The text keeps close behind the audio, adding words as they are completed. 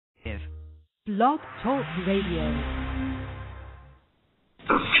Blog Talk Radio.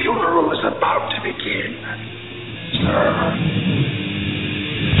 The funeral is about to begin, sir.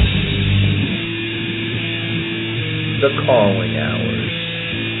 The calling hours.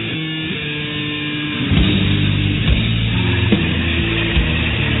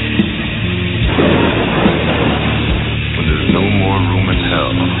 When there's no more room in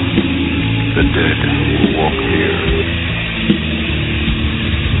hell, the dead will walk here.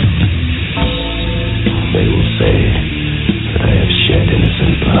 They will say that I have shed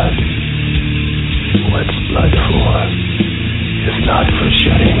innocent blood. What's blood for? If not for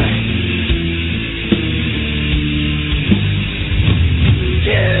shedding.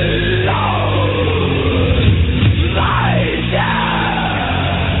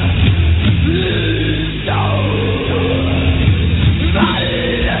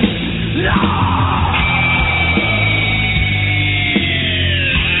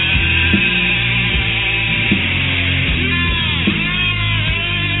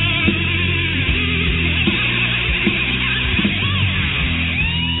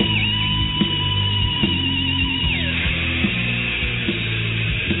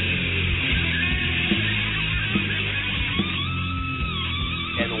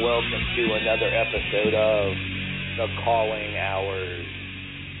 Another episode of The Calling Hours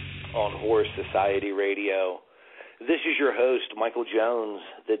on Horror Society Radio. This is your host, Michael Jones,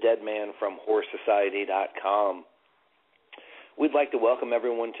 the Dedman from HorrorSociety.com. We'd like to welcome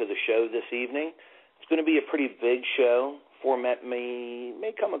everyone to the show this evening. It's going to be a pretty big show. Format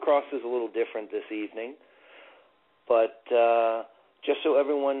may come across as a little different this evening. But just so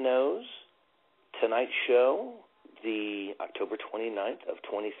everyone knows, tonight's show, the October 29th of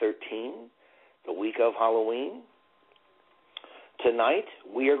 2013, the week of Halloween. Tonight,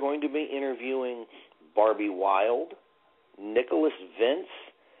 we are going to be interviewing Barbie Wilde, Nicholas Vince,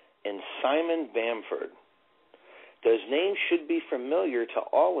 and Simon Bamford. Those names should be familiar to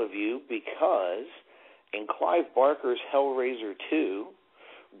all of you because in Clive Barker's Hellraiser 2,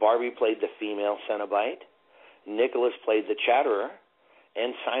 Barbie played the female Cenobite, Nicholas played the Chatterer,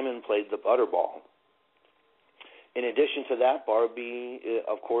 and Simon played the Butterball. In addition to that, Barbie,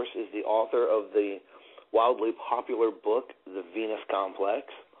 of course, is the author of the wildly popular book, The Venus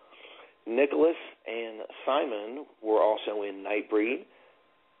Complex. Nicholas and Simon were also in Nightbreed.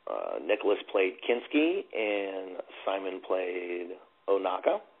 Nicholas played Kinski, and Simon played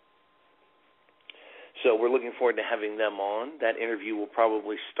Ohnaka. So we're looking forward to having them on. That interview will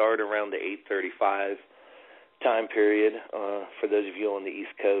probably start around the 8:35 time period for those of you on the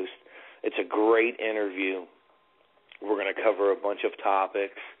East Coast. It's a great interview. We're going to cover a bunch of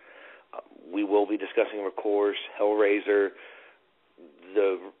topics. We will be discussing, of course, Hellraiser,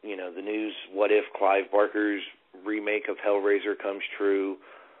 the news, what if Clive Barker's remake of Hellraiser comes true,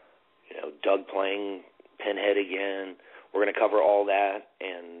 Doug playing Pinhead again. We're going to cover all that,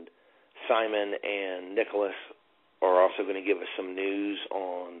 and Simon and Nicholas are also going to give us some news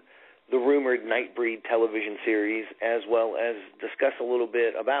on the rumored Nightbreed television series, as well as discuss a little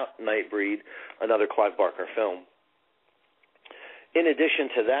bit about Nightbreed, another Clive Barker film. In addition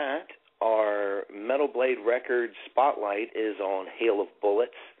to that, our Metal Blade Records spotlight is on Hail of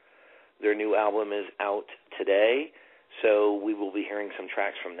Bullets. Their new album is out today, so we will be hearing some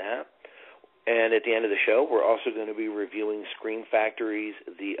tracks from that. And at the end of the show, we're also going to be reviewing Scream Factory's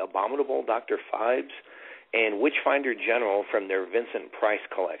The Abominable Dr. Phibes and Witchfinder General from their Vincent Price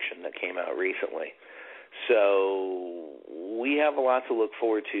Collection that came out recently. So we have a lot to look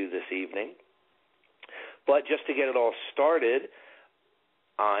forward to this evening. But just to get it all started,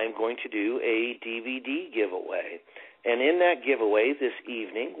 I'm going to do a DVD giveaway. And in that giveaway this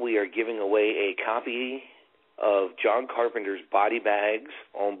evening, we are giving away a copy of John Carpenter's Body Bags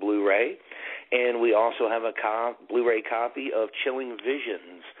on Blu-ray. And we also have a Blu-ray copy of Chilling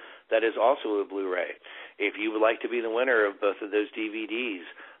Visions that is also a Blu-ray. If you would like to be the winner of both of those DVDs,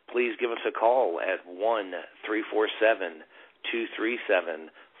 please give us a call at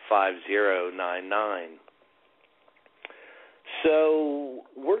 1-347-237-5099. So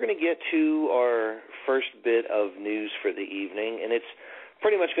we're going to get to our first bit of news for the evening, and it's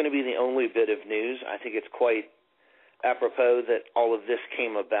pretty much going to be the only bit of news. I think it's quite apropos that all of this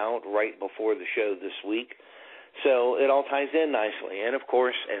came about right before the show this week. So it all ties in nicely. And, of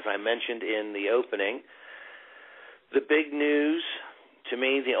course, as I mentioned in the opening, the big news, to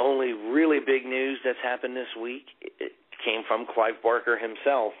me, the only really big news that's happened this week, it came from Clive Barker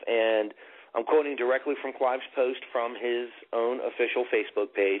himself. And I'm quoting directly from Clive's post from his own official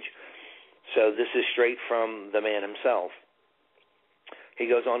Facebook page. So this is straight from the man himself. He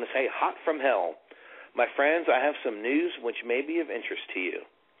goes on to say, "Hot from hell. My friends, I have some news which may be of interest to you.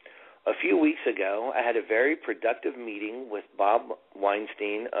 A few weeks ago, I had a very productive meeting with Bob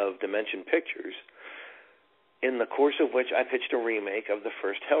Weinstein of Dimension Pictures, in the course of which I pitched a remake of the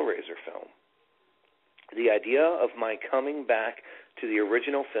first Hellraiser film. The idea of my coming back to the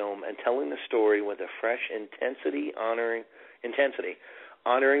original film and telling the story with a fresh intensity, honoring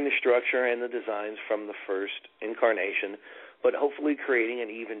the structure and the designs from the first incarnation, but hopefully creating an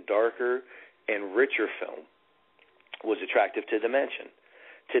even darker and richer film, was attractive to Dimension.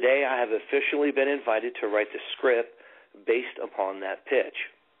 Today, I have officially been invited to write the script based upon that pitch.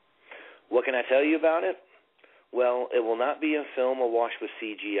 What can I tell you about it? Well, it will not be a film awash with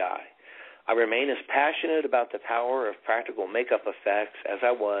CGI. I remain as passionate about the power of practical makeup effects as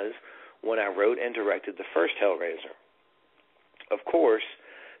I was when I wrote and directed the first Hellraiser. Of course,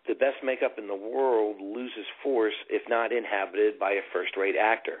 the best makeup in the world loses force if not inhabited by a first-rate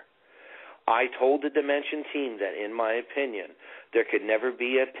actor. I told the Dimension team that, in my opinion, there could never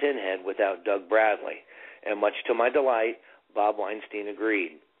be a Pinhead without Doug Bradley, and much to my delight, Bob Weinstein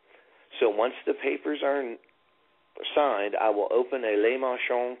agreed. So once the papers are signed, I will open a Le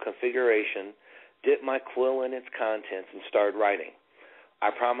Marchand configuration, dip my quill in its contents, and start writing. I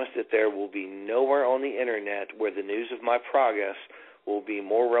promise that there will be nowhere on the internet where the news of my progress will be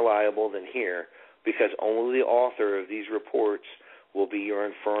more reliable than here, because only the author of these reports will be your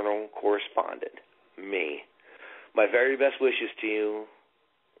infernal correspondent, me. My very best wishes to you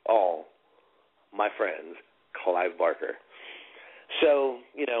all, my friends, Clive Barker. So,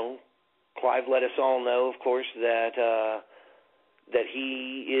 Clive let us all know, of course, that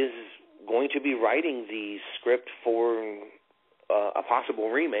he is going to be writing the script for a possible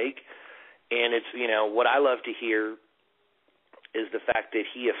remake, and it's, what I love to hear is the fact that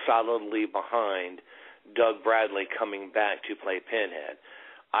he is solidly behind Doug Bradley coming back to play Pinhead.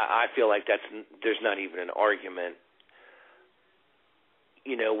 I feel like there's not even an argument.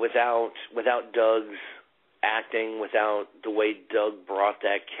 Without Doug's acting, without the way Doug brought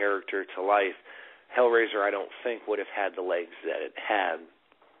that character to life, Hellraiser, I don't think, would have had the legs that it had.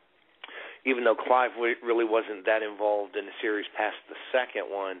 Even though Clive really wasn't that involved in the series past the second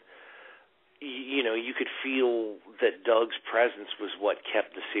one, you could feel that Doug's presence was what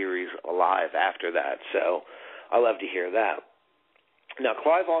kept the series alive after that. So I love to hear that. Now,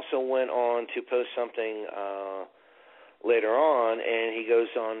 Clive also went on to post something later on, and he goes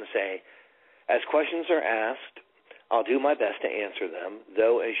on to say, as questions are asked, I'll do my best to answer them,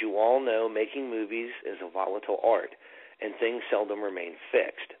 though, as you all know, making movies is a volatile art, and things seldom remain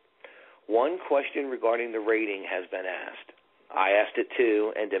fixed. One question regarding the rating has been asked. I asked it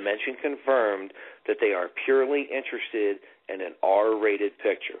too, and Dimension confirmed that they are purely interested in an R-rated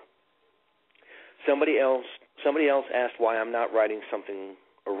picture. Somebody else asked why I'm not writing something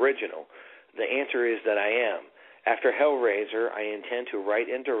original. The answer is that I am. After Hellraiser, I intend to write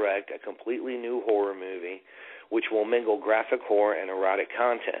and direct a completely new horror movie which will mingle graphic horror and erotic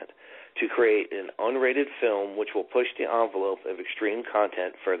content to create an unrated film which will push the envelope of extreme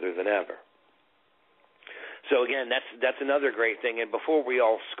content further than ever. So again, that's another great thing. And before we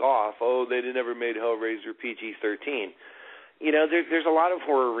all scoff, they never made Hellraiser PG-13. There's a lot of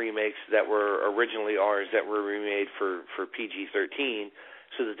horror remakes that were originally ours that were remade for PG-13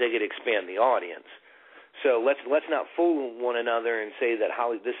 so that they could expand the audience. So let's not fool one another and say that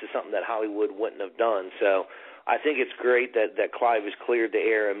this is something that Hollywood wouldn't have done. So I think it's great that Clive has cleared the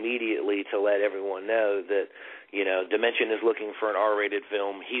air immediately to let everyone know that, Dimension is looking for an R-rated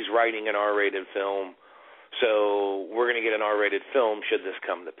film. He's writing an R-rated film. So we're going to get an R-rated film should this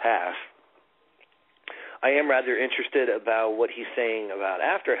come to pass. I am rather interested about what he's saying about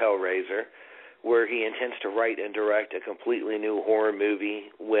after Hellraiser, where he intends to write and direct a completely new horror movie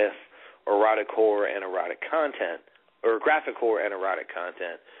with erotic horror and erotic content, or graphic horror and erotic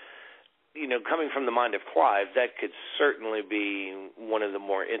content. Coming from the mind of Clive, that could certainly be one of the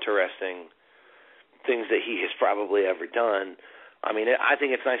more interesting things that he has probably ever done. I mean, I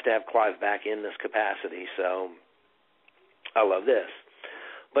think it's nice to have Clive back in this capacity, so I love this.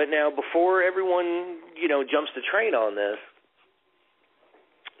 But now, before everyone, jumps the train on this,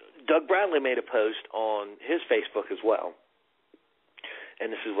 Doug Bradley made a post on his Facebook as well.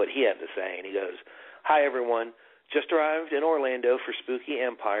 And this is what he had to say. And he goes, "Hi, everyone. Just arrived in Orlando for Spooky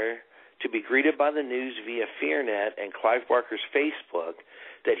Empire to be greeted by the news via FearNet and Clive Barker's Facebook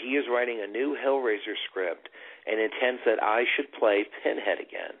that he is writing a new Hellraiser script and intends that I should play Pinhead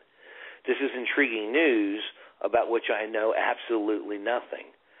again. This is intriguing news about which I know absolutely nothing.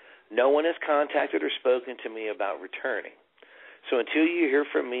 No one has contacted or spoken to me about returning. So until you hear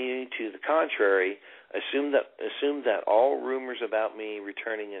from me to the contrary, assume that all rumors about me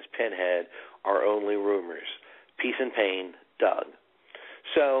returning as Pinhead are only rumors. Peace and pain, Doug."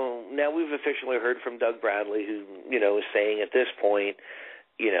 So now we've officially heard from Doug Bradley, who, is saying at this point,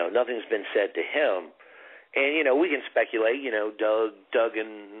 nothing's been said to him. And, we can speculate, Doug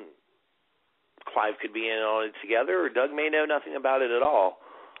and Clive could be in on it together, or Doug may know nothing about it at all.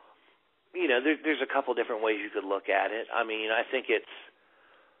 There's a couple different ways you could look at it. I mean, I think it's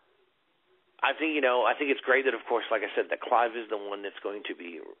great that, of course, like I said, that Clive is the one that's going to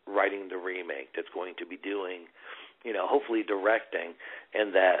be writing the remake, that's going to be doing, hopefully directing,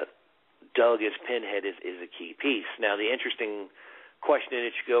 and that Doug as Pinhead is a key piece. Now, the interesting question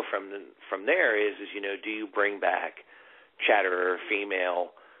that you go from there is do you bring back Chatterer,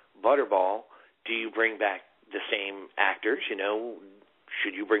 female, Butterball? Do you bring back the same actors?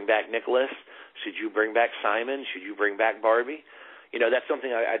 Should you bring back Nicholas? Should you bring back Simon? Should you bring back Barbie? That's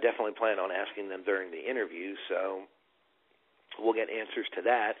something I definitely plan on asking them during the interview, so we'll get answers to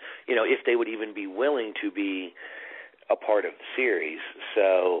that, if they would even be willing to be a part of the series.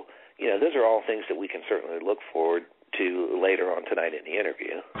 So, those are all things that we can certainly look forward to later on tonight in the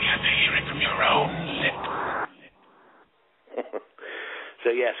interview. You have to hear it from your own lips. So,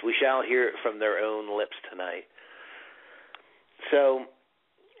 yes, we shall hear it from their own lips tonight. So,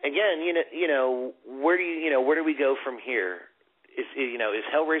 again, where do we go from here? Is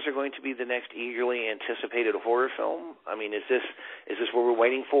Hellraiser going to be the next eagerly anticipated horror film? I mean, is this what we're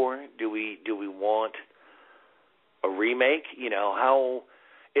waiting for? Do we want a remake? How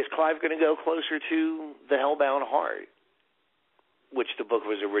is Clive going to go closer to the Hellbound Heart, which the book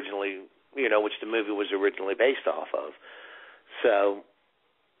was originally, which the movie was originally based off of? So,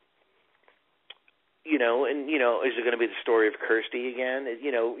 is it going to be the story of Kirsty again?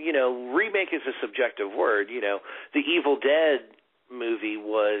 Remake is a subjective word. The Evil Dead movie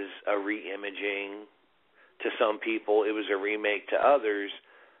was a re-imaging to some people. It was a remake to others.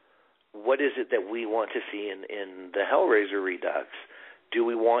 What is it that we want to see in the Hellraiser Redux? Do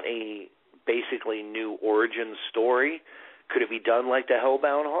we want a basically new origin story? Could it be done like the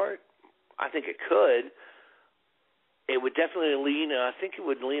Hellbound Heart? I think it could. It would definitely I think it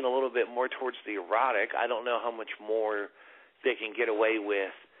would lean a little bit more towards the erotic. I don't know how much more they can get away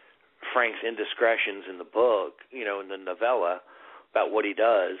with Frank's indiscretions in the book, in the novella, about what he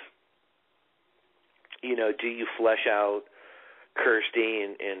does. Do you flesh out Kirsty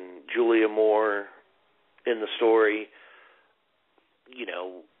and Julia Moore in the story?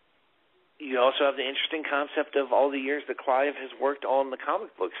 You also have the interesting concept of all the years that Clive has worked on the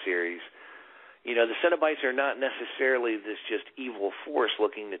comic book series. The Cenobites are not necessarily this just evil force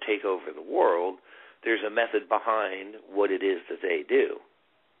looking to take over the world. There's a method behind what it is that they do.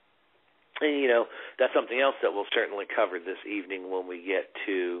 And, that's something else that we'll certainly cover this evening when we get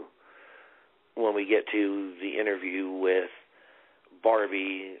to the interview with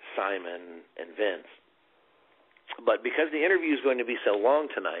Barbie, Simon, and Vince. But because the interview is going to be so long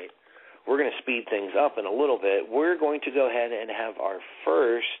tonight, we're going to speed things up in a little bit. We're going to go ahead and have our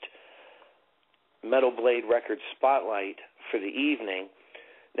first Metal Blade Records spotlight for the evening.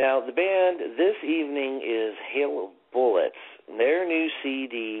 Now, the band this evening is Hail of Bullets. Their new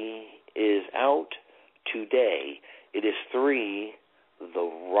CD is out today. It is 3, The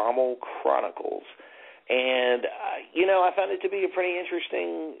Rommel Chronicles. And, I found it to be a pretty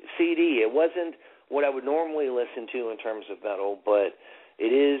interesting CD. It wasn't what I would normally listen to in terms of metal, but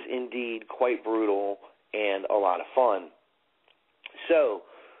it is indeed quite brutal and a lot of fun. So,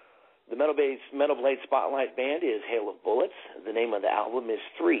 the Metal Blade Spotlight band is Hail of Bullets. The name of the album is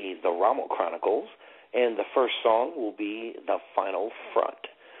 3, The Rommel Chronicles, and the first song will be The Final Front.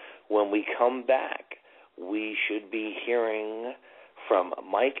 When we come back, we should be hearing from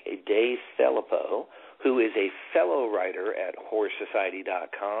Mike DeFilippo, who is a fellow writer at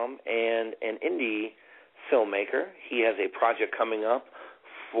HorrorSociety.com and an indie filmmaker. He has a project coming up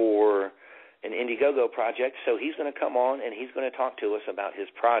for an Indiegogo project, so he's going to come on and he's going to talk to us about his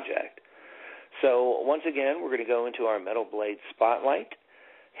project. So once again, we're going to go into our Metal Blade Spotlight.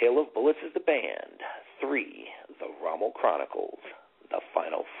 Hail of Bullets is the band. 3, The Rommel Chronicles, The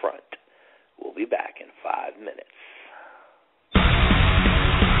Final Front. We'll be back in 5 minutes.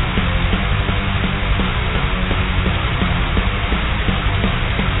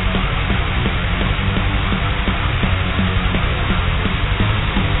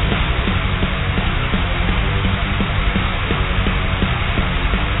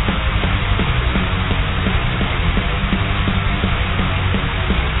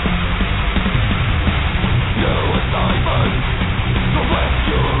 No assignment.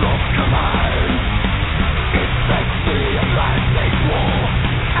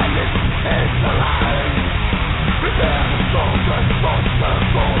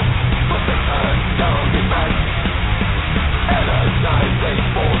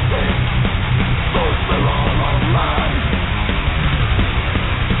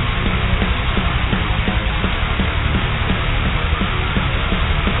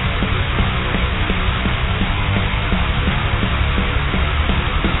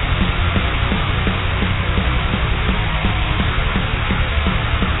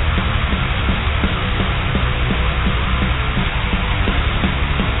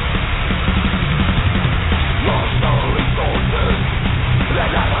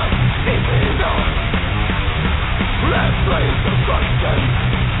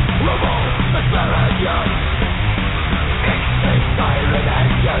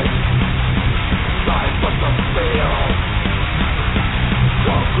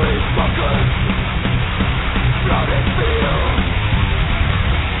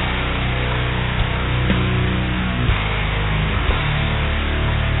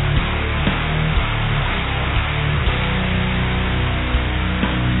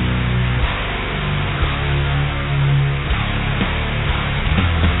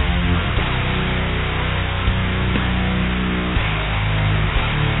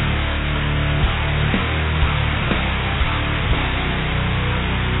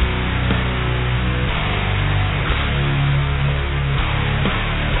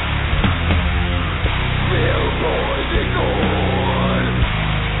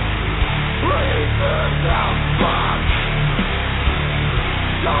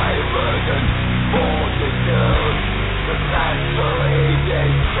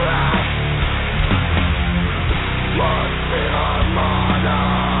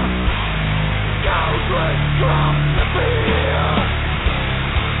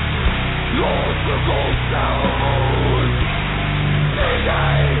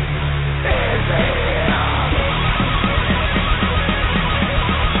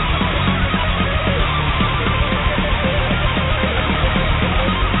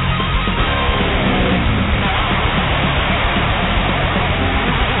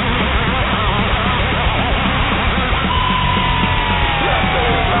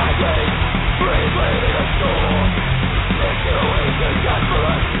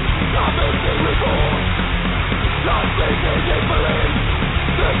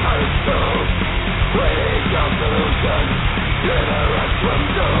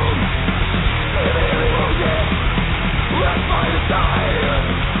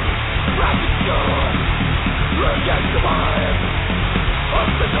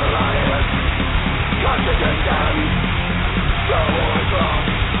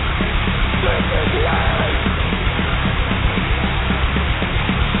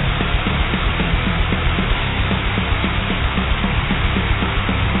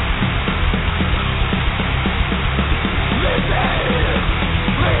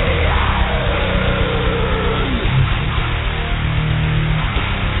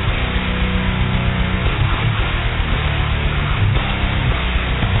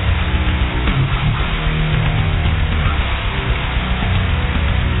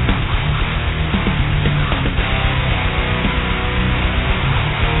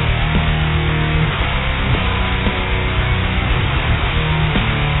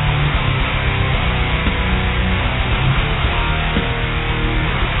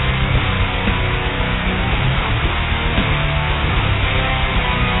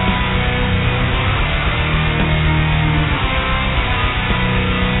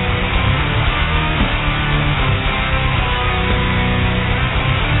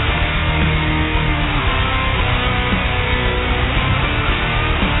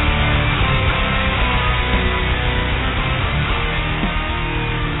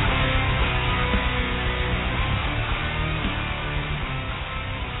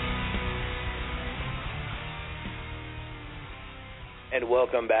 And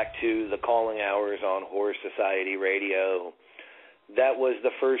welcome back to the Calling Hours on Horror Society Radio. That was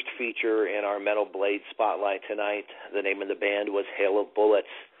the first feature in our Metal Blade Spotlight tonight. The name of the band was Hail of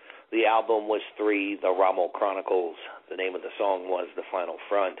Bullets. The album was 3, The Rommel Chronicles. The name of the song was The Final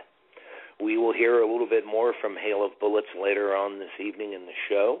Front. We will hear a little bit more from Hail of Bullets later on this evening in the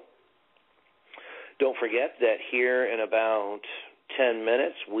show. Don't forget that here in about 10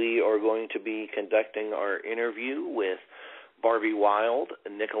 minutes, we are going to be conducting our interview with Barbie Wilde,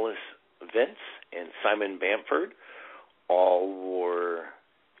 Nicholas Vince, and Simon Bamford. All were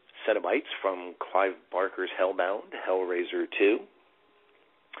Cenobites from Clive Barker's Hellbound, Hellraiser 2.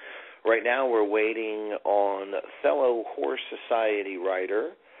 Right now we're waiting on fellow Horror Society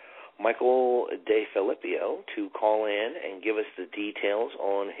writer Michael DeFilippio to call in and give us the details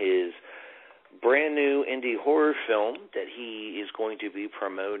on his brand new indie horror film that he is going to be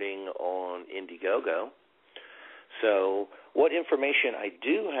promoting on Indiegogo. So what information I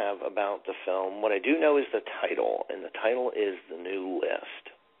do have about the film, what I do know is the title, and the title is The New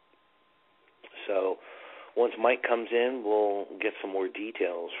List. So once Mike comes in, we'll get some more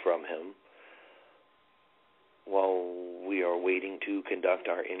details from him while we are waiting to conduct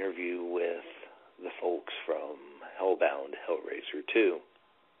our interview with the folks from Hellbound, Hellraiser 2.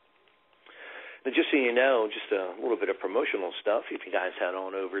 Now, just so you know, just a little bit of promotional stuff, if you guys head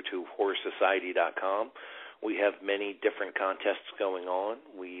on over to horrorsociety.com, we have many different contests going on.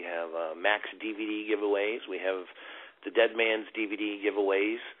 We have Max DVD giveaways. We have the Dedman's DVD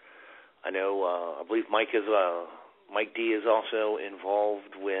giveaways. I know, I believe Mike D is also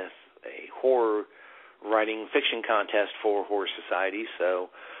involved with a horror writing fiction contest for Horror Society. So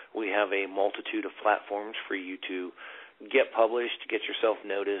we have a multitude of platforms for you to get published, get yourself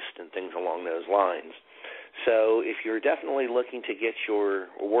noticed, and things along those lines. So if you're definitely looking to get your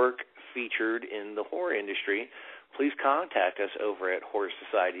work featured in the horror industry, please contact us over at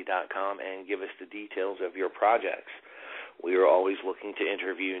horrorsociety.com and give us the details of your projects. We are always looking to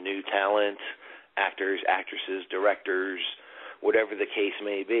interview new talent, actors, actresses, directors, whatever the case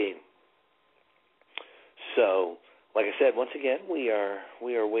may be. So, like I said, once again, we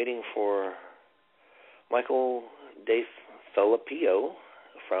are waiting for Michael DeFilippio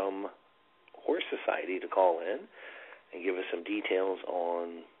from Horror Society to call in and give us some details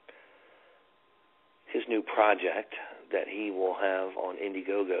on his new project that he will have on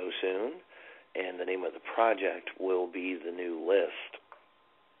Indiegogo soon, and the name of the project will be The New List.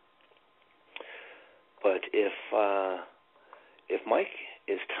 But if Mike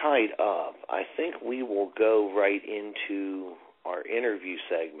is tied up, I think we will go right into our interview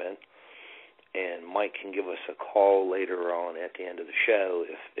segment, and Mike can give us a call later on at the end of the show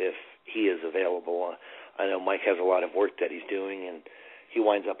if he is available. I know Mike has a lot of work that he's doing, and he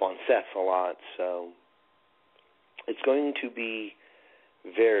winds up on sets a lot, so it's going to be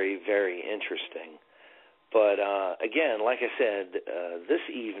very, very interesting. But again, like I said, this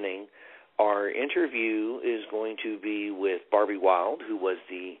evening, our interview is going to be with Barbie Wilde, who was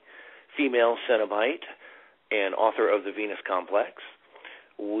the female Cenobite and author of The Venus Complex.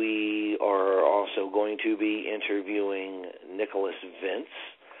 We are also going to be interviewing Nicholas Vince,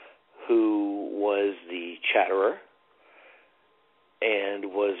 who was the Chatterer and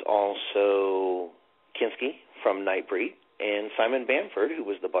was also Kinski from Nightbreed, and Simon Bamford, who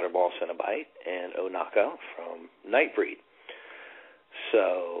was the Butterball Cenobite, and Ohnaka from Nightbreed.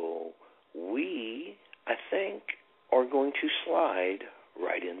 So we, I think, are going to slide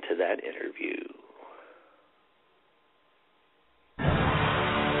right into that interview.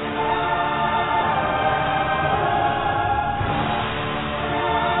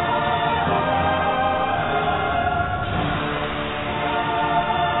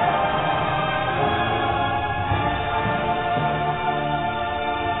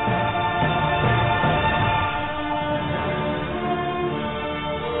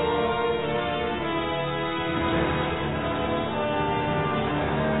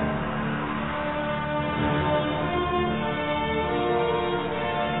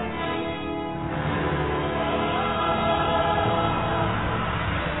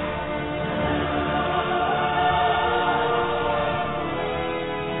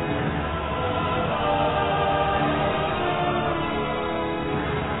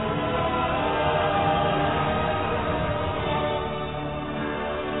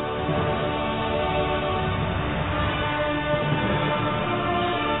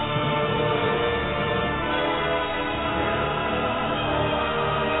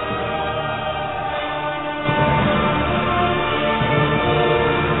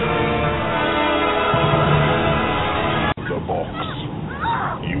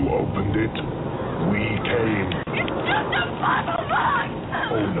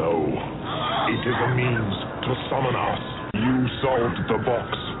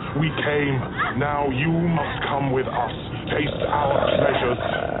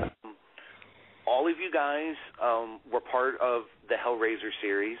 All of you guys were part of the Hellraiser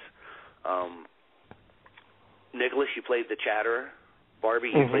series. Nicholas, you played the Chatterer.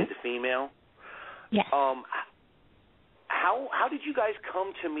 Barbie, you played the female. Yes. How did you guys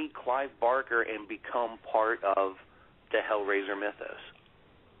come to meet Clive Barker and become part of the Hellraiser mythos?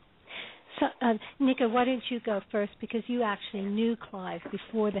 So, Nika, why didn't you go first? Because you actually knew Clive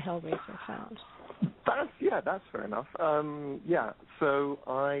before the Hellraiser found. That's fair enough. So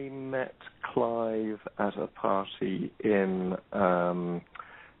I met Clive at a party in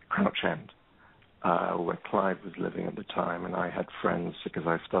Crouch End, where Clive was living at the time, and I had friends because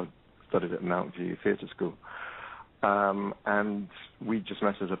I studied at Mount View Theatre School. And we just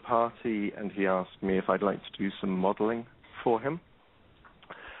met at a party, and he asked me if I'd like to do some modelling for him.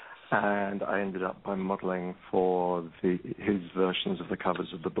 And I ended up by modelling for his versions of the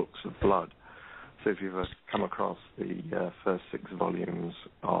covers of the Books of Blood. So if you've ever come across the first 6 volumes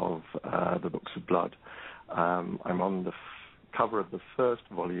of the Books of Blood, I'm on the cover of the first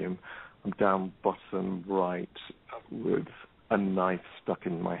volume. I'm down bottom right with a knife stuck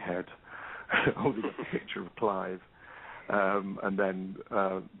in my head, holding up a picture of Clive. And then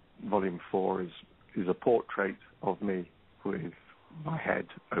volume 4 is a portrait of me with my head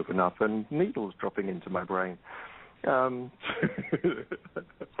open up and needles dropping into my brain. And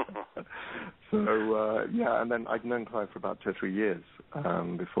then I'd known Clive for about 2 or 3 years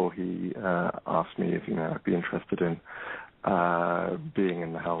before he asked me if I'd be interested in being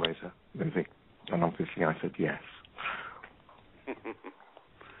in the Hellraiser movie, and obviously I said yes.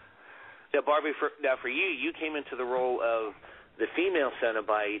 Now, Barbie, for you came into the role of the female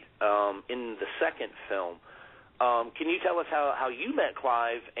Cenobite in the second film. Can you tell us how you met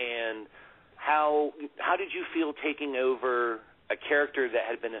Clive, and how did you feel taking over a character that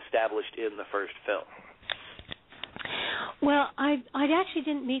had been established in the first film? Well, I actually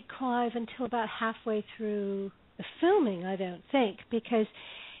didn't meet Clive until about halfway through the filming, I don't think, because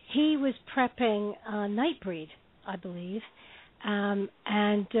he was prepping Nightbreed, I believe, and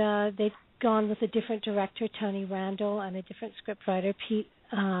they've gone with a different director, Tony Randall, and a different scriptwriter, Pete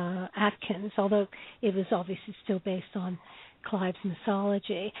Atkins, although it was obviously still based on Clive's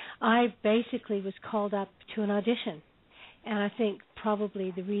mythology. I basically was called up to an audition. And I think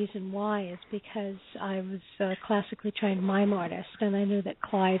probably the reason why is because I was a classically trained mime artist, and I knew that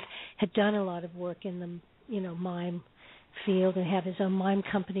Clive had done a lot of work in the, mime field and had his own mime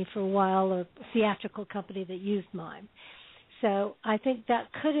company for a while, or theatrical company that used mime. So I think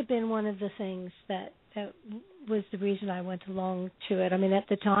that could have been one of the things that was the reason I went along to it. I mean, at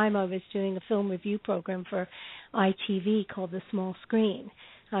the time I was doing a film review program for ITV called The Small Screen.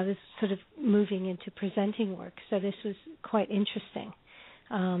 I was sort of moving into presenting work, so this was quite interesting.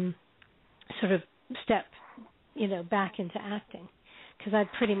 Sort of step, back into acting, because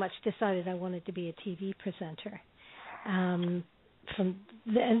I'd pretty much decided I wanted to be a TV presenter. And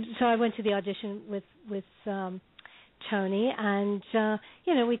so I went to the audition with Tony, and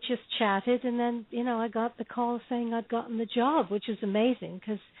we just chatted, and then I got the call saying I'd gotten the job, which was amazing,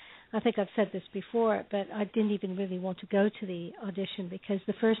 because I think I've said this before, but I didn't even really want to go to the audition because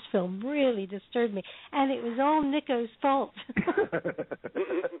the first film really disturbed me, and it was all Nico's fault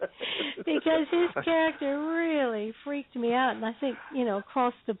because his character really freaked me out. And I think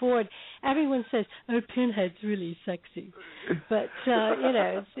across the board, everyone says, "Oh, Pinhead's really sexy," but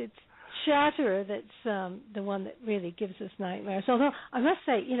it's Chatterer that's the one that really gives us nightmares. Although I must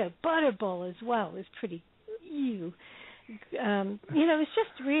say, Butterball as well is pretty ew. It's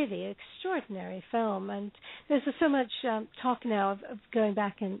just really an extraordinary film, and there's so much talk now of going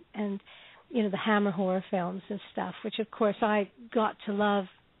back and the Hammer horror films and stuff, which of course I got to love,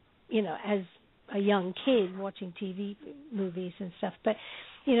 as a young kid watching TV movies and stuff. But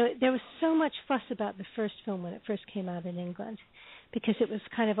there was so much fuss about the first film when it first came out in England, because it was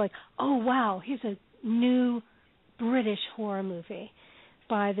kind of like, oh wow, here's a new British horror movie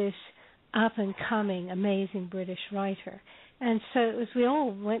by this up-and-coming, amazing British writer. And so it was, we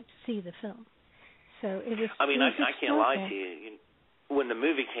all went to see the film. So it was. I mean, I can't lie to you. When the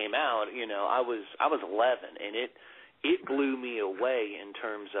movie came out, I was 11, and it blew me away in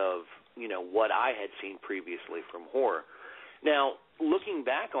terms of what I had seen previously from horror. Now, looking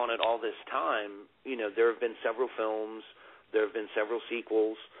back on it all this time, there have been several films, there have been several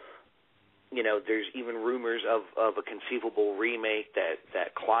sequels. There's even rumors of a conceivable remake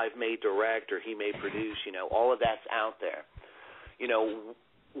that Clive may direct or he may produce. All of that's out there.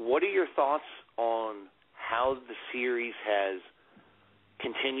 What are your thoughts on how the series has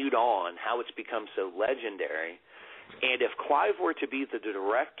continued on, how it's become so legendary? And if Clive were to be the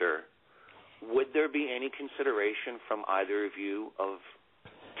director, would there be any consideration from either of you of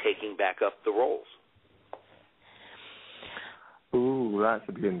taking back up the roles? Ooh, that's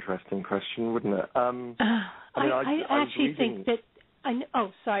a bit interesting question, wouldn't it? I actually think that.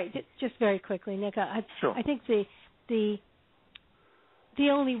 Just very quickly, Nick. Sure. I think the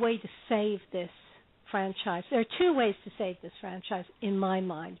only way to save this franchise. There are two ways to save this franchise in my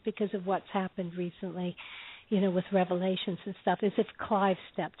mind because of what's happened recently, with Revelations and stuff. Is if Clive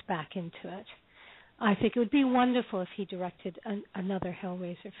stepped back into it. I think it would be wonderful if he directed another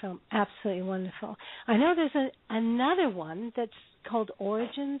Hellraiser film. Absolutely wonderful. I know there's another one that's called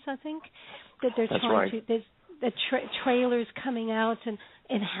Origins, I think, that they're trying to. There's the trailers coming out and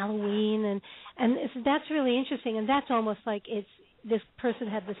Halloween, and that's really interesting. And that's almost like it's this person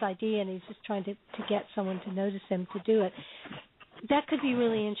had this idea and he's just trying to get someone to notice him to do it. That could be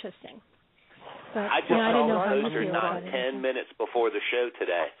really interesting. But I just saw the poster not 10 minutes before the show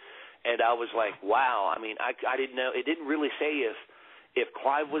today. And I was like, wow. I mean, I didn't know. It didn't really say if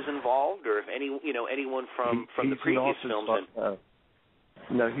Clive was involved or if anyone from the previous films.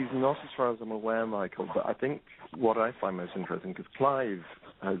 No, he's not as far as I'm aware, Michael. But I think what I find most interesting, because Clive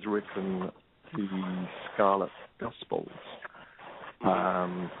has written the Scarlet Gospels,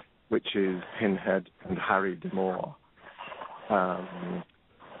 which is Pinhead and Harry D'Amour.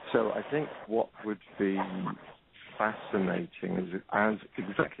 So I think what would be fascinating is, as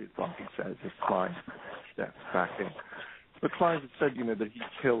exactly as Barbie says, if Clive steps back in. But Clive had said, that he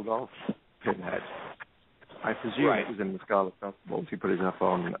killed off Pinhead. I presume it was in the Scarlet Gospels. He put it up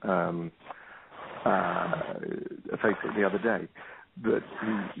on Facebook the other day. But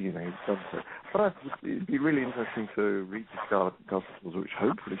he's done so. But it'd be really interesting to read the Scarlet Gospels, which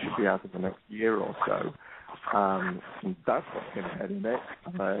hopefully should be out in the next year or so. And that's got Pinhead in it,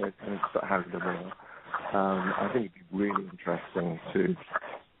 and it's got Harry D'Amour. I think it'd be really interesting to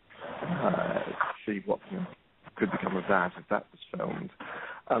see what could become of that if that was filmed.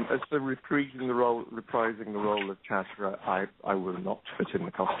 As for reprising the role of Chatterer, I will not fit in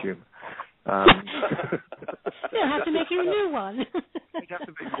the costume. You'll have to make you a new one.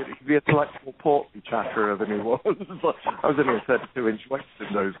 He'd be a slightly more portly chatterer than he was. I was only a 32-inch waist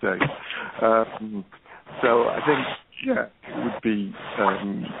in those days. So I think, yeah, it would be...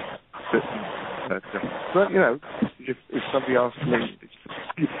 but, you know, if somebody asked me,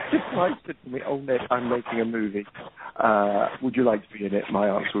 if Mike said to me, "Oh, Nick, I'm making a movie, would you like to be in it?" my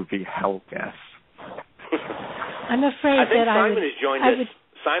answer would be, hell yes. I'm afraid I think that Simon has joined us.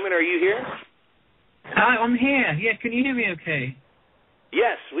 Simon, are you here? I'm here. Yeah, can you hear me okay?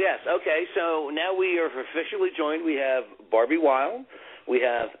 Yes. Okay, so now we are officially joined. We have Barbie Wilde, we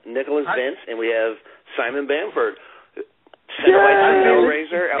have Nicholas Vince, and we have Simon Bamford. Cenobite,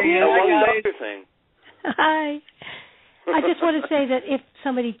 Hellraiser, among other things. Hi. I just want to say that if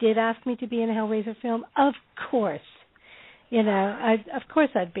somebody did ask me to be in a Hellraiser film, of course, of course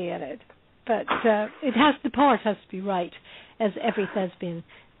I'd be in it. But the part has to be right, as every thespian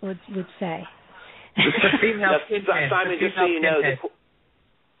would say. Simon, just so you know,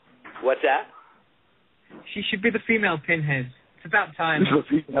 what's that? She should be the female Pinhead. It's about time.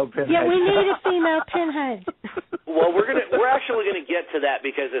 Yeah, we need a female Pinhead. Well, we're actually going to get to that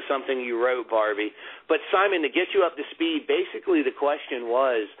because of something you wrote, Barbie. But Simon, to get you up to speed, basically the question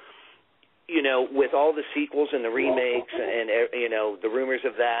was, with all the sequels and the remakes and the rumors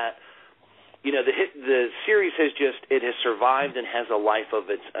of that, the series has survived and has a life of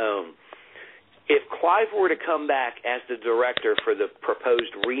its own. If Clive were to come back as the director for the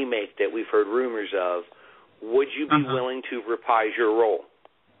proposed remake that we've heard rumors of, would you be willing to reprise your role?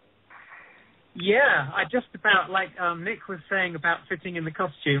 Yeah, I just about, like Nick was saying about fitting in the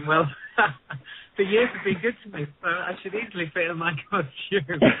costume, well, the years have been good to me, so I should easily fit in my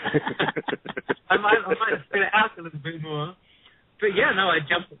costume. I might have fit it out a little bit more. But yeah, no, I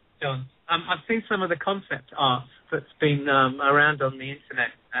jumped at John. I've seen some of the concept art that's been around on the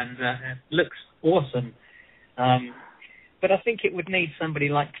internet, and it looks awesome. But I think it would need somebody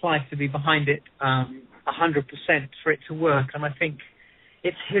like Clive to be behind it 100% for it to work, and I think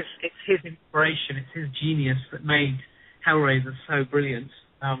it's his inspiration, it's his genius that made Hellraiser so brilliant,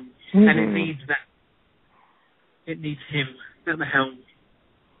 and it needs that. It needs him at the helm.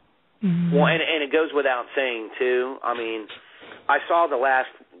 Well, and it goes without saying too. I mean, I saw the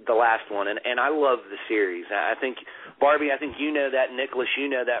last one, and I love the series. I think Barbie, you know that. Nicholas, you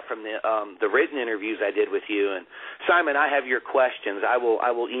know that from the written interviews I did with you. And Simon, I have your questions. I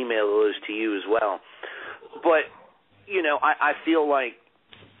will email those to you as well. But I feel like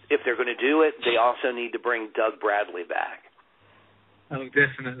if they're going to do it, they also need to bring Doug Bradley back. Oh,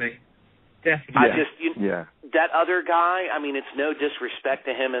 definitely. That other guy, I mean, it's no disrespect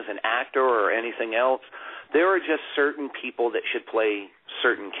to him as an actor or anything else. There are just certain people that should play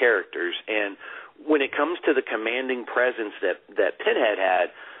certain characters. And when it comes to the commanding presence that Pinhead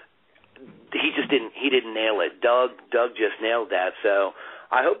had, he didn't nail it. Doug just nailed that. So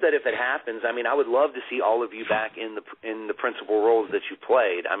I hope that if it happens, I mean, I would love to see all of you back in the principal roles that you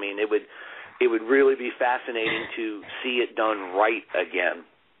played. I mean, it would really be fascinating to see it done right again.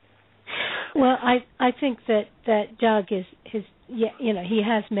 Well, I think that Doug he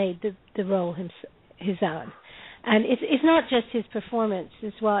has made the role his own, and it's not just his performance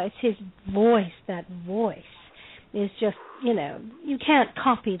as well. It's his voice. That voice is just you can't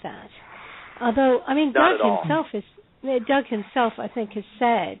copy that. Although I mean, Doug himself I think has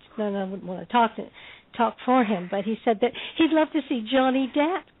said, and I wouldn't want to talk for him, but he said that he'd love to see Johnny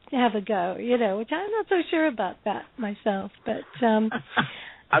Depp have a go. Which I'm not so sure about that myself, but.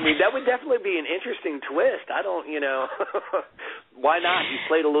 I mean, that would definitely be an interesting twist. I don't, why not? He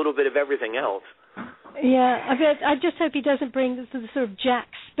played a little bit of everything else. Yeah, I just hope he doesn't bring the sort of Jack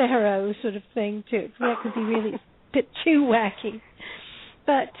Sparrow sort of thing to it. That could be really a bit too wacky.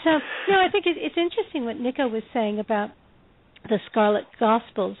 But, I think it's interesting what Nico was saying about the Scarlet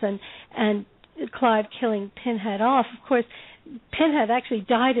Gospels and Clive killing Pinhead off. Of course, Pinhead actually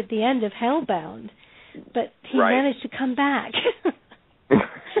died at the end of Hellbound, but he managed to come back.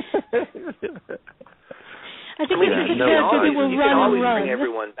 I think this is a character that will you run can always and run. Bring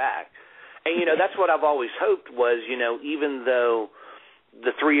everyone back. And, that's what I've always hoped was, even though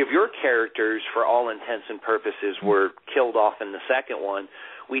the three of your characters, for all intents and purposes, were killed off in the second one,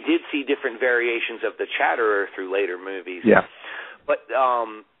 we did see different variations of the Chatterer through later movies. Yeah. But,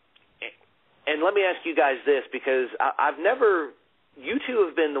 and let me ask you guys this, because I've never... You two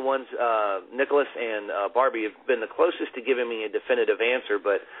have been the ones, Nicholas and Barbie, have been the closest to giving me a definitive answer,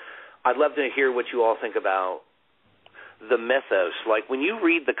 but I'd love to hear what you all think about the mythos. Like, when you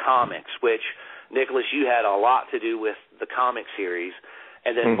read the comics, which, Nicholas, you had a lot to do with the comic series,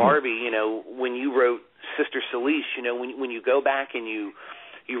 and then Barbie, when you wrote Sister Celice, when you go back and you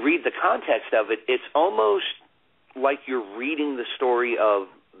read the context of it, it's almost like you're reading the story of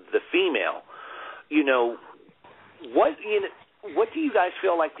the female. What do you guys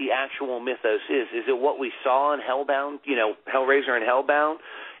feel like the actual mythos is? Is it what we saw in Hellbound, Hellraiser and Hellbound?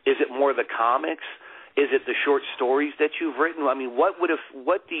 Is it more the comics? Is it the short stories that you've written? I mean, what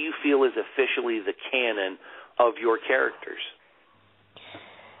do you feel is officially the canon of your characters?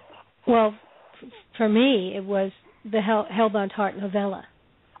 Well, for me, it was the Hellbound Heart novella.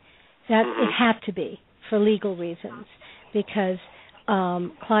 That it had to be for legal reasons, because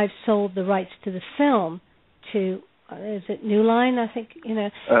Clive sold the rights to the film to is it New Line? I think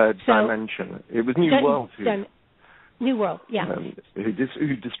Dimension. It was New World. New World, yeah.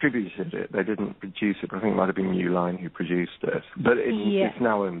 Who distributed it? They didn't produce it. I think it might have been New Line who produced it, but it's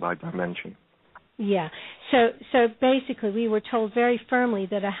now owned by Dimension. Yeah. So basically, we were told very firmly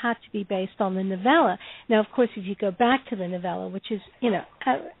that it had to be based on the novella. Now, of course, if you go back to the novella, which is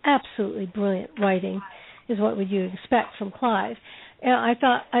absolutely brilliant writing, is what would you expect from Clive. I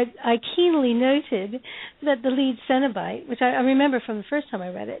thought I keenly noted that the lead Cenobite, which I remember from the first time I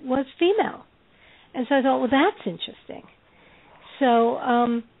read it, was female. And so I thought, well, that's interesting. So,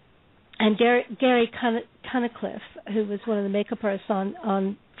 and Gary Tunnicliffe, who was one of the makeup artists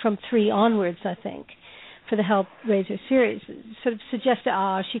on from 3 onwards, I think, for the Hellraiser series, sort of suggested,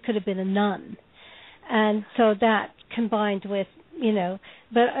 she could have been a nun. And so that combined with,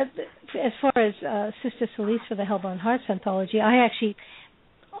 but as far as Sister Solis for the Hellbound Hearts anthology, I actually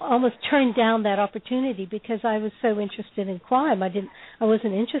almost turned down that opportunity because I was so interested in crime. I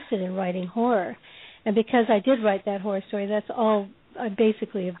wasn't interested in writing horror. And because I did write that horror story, that's all I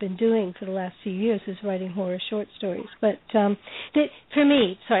basically have been doing for the last few years, is writing horror short stories. But for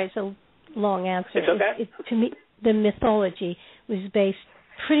me, sorry, it's a long answer. It's okay. To me, the mythology was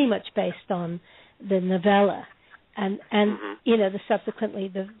pretty much based on the novella, and subsequently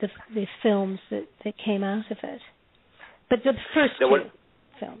the films that came out of it. But the first two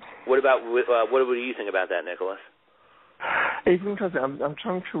films. What do you think about that, Nicholas? It's interesting. I'm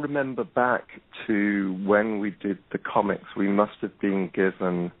trying to remember back to when we did the comics. We must have been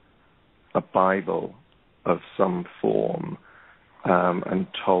given a Bible of some form and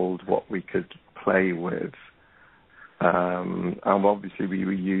told what we could play with. And obviously we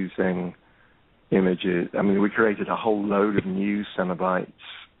were using images. I mean, we created a whole load of new Cenobites,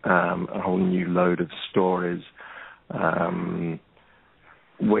 a whole new load of stories,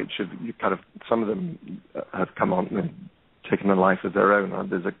 which have kind of, some of them have come on and taken a life of their own.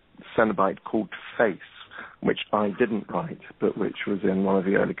 There's a Cenobite called Face, which I didn't write, but which was in one of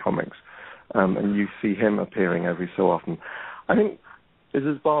the early comics, and you see him appearing every so often. I think, as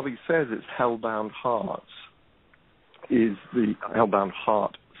Barbie says, it's Hellbound Hearts, is the Hellbound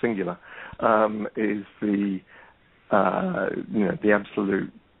Heart singular, is the the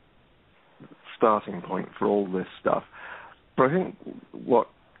absolute starting point for all this stuff. But I think what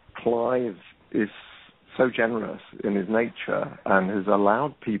Clive is so generous in his nature and has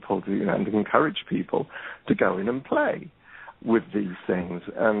allowed people to, and encourage people to go in and play with these things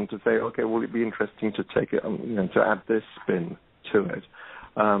and to say, okay, well, it'd be interesting to take it, to add this spin to it.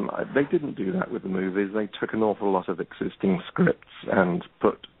 They didn't do that with the movies. They took an awful lot of existing scripts and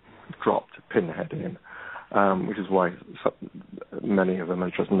dropped Pinhead in, which is why many of them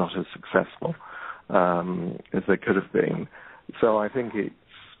are just not as successful as they could have been. So I think it's,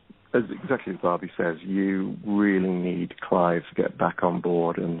 exactly as Barbie says, you really need Clive to get back on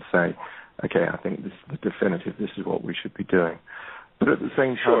board and say, okay, I think this is the definitive, this is what we should be doing. But at the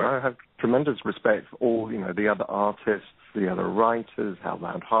same time, I have tremendous respect for all, the other artists, the other writers,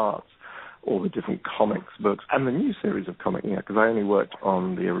 Hellbound Hearts, all the different comics books, and the new series of comics, because I only worked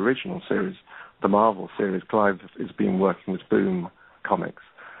on the original series, the Marvel series. Clive has been working with Boom Comics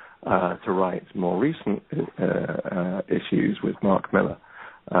to write more recent issues with Mark Miller,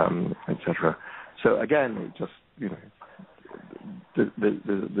 etc. So again, it just,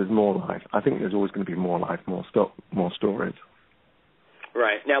 there's more life. I think there's always going to be more life, more stories.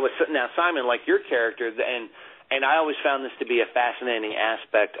 Right. Now, Simon, like your character, and I always found this to be a fascinating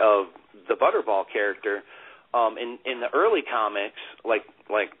aspect of the Butterball character. In the early comics, like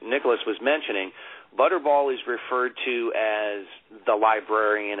Nicholas was mentioning, Butterball is referred to as the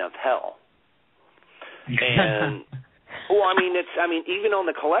librarian of hell. And even on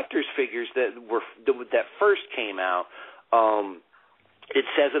the collector's figures that first came out, it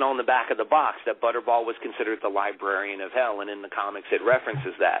says it on the back of the box that Butterball was considered the librarian of hell, and in the comics it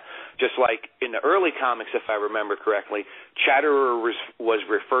references that. Just like in the early comics, if I remember correctly, Chatterer was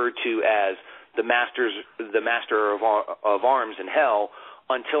referred to as the master of arms in hell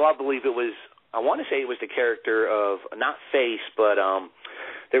until I believe I want to say it was the character of, not Face, but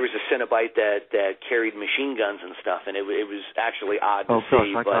there was a Cenobite that carried machine guns and stuff, and it was actually odd to see.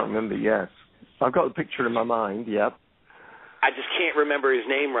 Oh, gosh, I can't remember, yes. I've got the picture in my mind, yep. I just can't remember his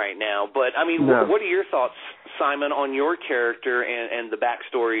name right now. But, I mean, no. What are your thoughts, Simon, on your character and the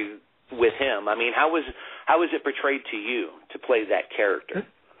backstory with him? I mean, how was it portrayed to you to play that character?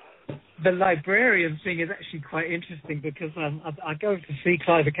 The librarian thing is actually quite interesting because I go to see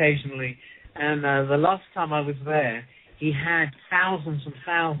Clive occasionally, and the last time I was there, he had thousands and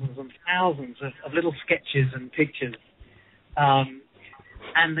thousands and thousands of little sketches and pictures,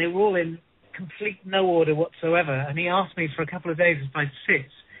 and they were all in complete no order whatsoever. And he asked me for a couple of days if I'd sit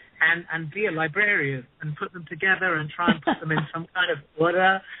and be a librarian and put them together and try and put them in some kind of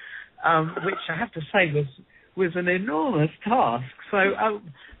order, which I have to say was an enormous task.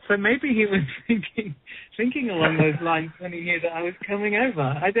 So maybe he was thinking along those lines when he knew that I was coming over.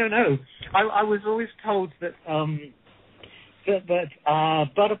 I don't know. I was always told that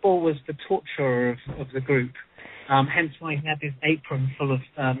Butterball was the torturer of the group. Hence why he had this apron full of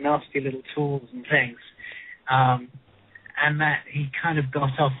nasty little tools and things, and that he kind of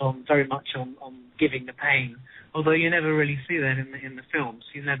got off very much on giving the pain. Although you never really see that in the films.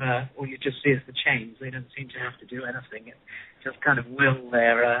 All you just see is the chains. They don't seem to have to do anything. It just kind of will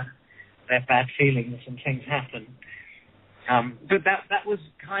their bad feelings and things happen. But that was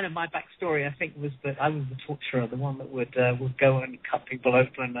kind of my backstory. I think was that I was the torturer, the one that would go and cut people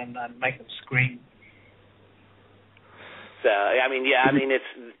open and make them scream. So, it's...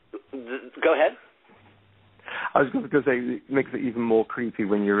 Go ahead. I was going to say, it makes it even more creepy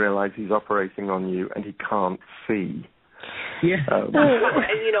when you realize he's operating on you and he can't see. Yeah. And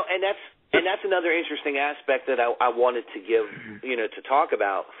that's another interesting aspect that I wanted to give, to talk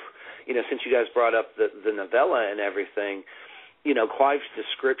about. Since you guys brought up the novella and everything, Clive's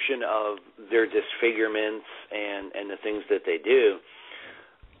description of their disfigurements and the things that they do.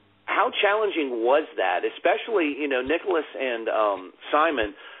 How challenging was that? Especially, Nicholas and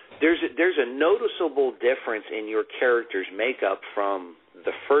Simon, there's a noticeable difference in your character's makeup from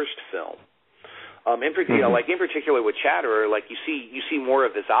the first film. In particular with Chatterer, like you see more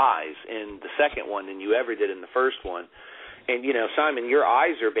of his eyes in the second one than you ever did in the first one. And Simon, your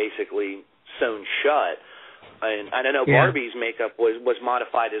eyes are basically sewn shut. And I don't know, yeah. Barbie's makeup was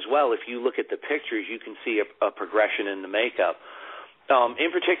modified as well. If you look at the pictures, you can see a progression in the makeup.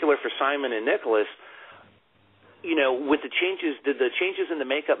 In particular for Simon and Nicholas, with the changes, did the changes in the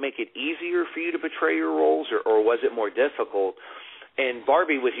makeup make it easier for you to portray your roles, or was it more difficult? And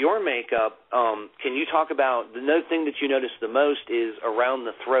Barbie, with your makeup, can you talk about, the other thing that you noticed the most is around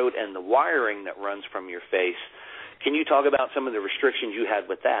the throat and the wiring that runs from your face. Can you talk about some of the restrictions you had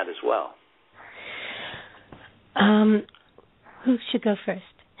with that as well? Who should go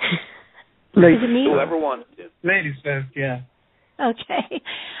first? Ladies. Is it me? Whoever wants to. Ladies first, yeah. Okay.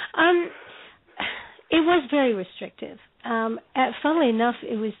 It was very restrictive. Funnily enough,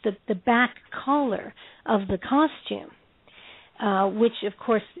 it was the back collar of the costume, which, of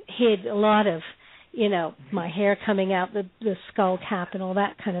course, hid a lot of, my hair coming out, the skull cap and all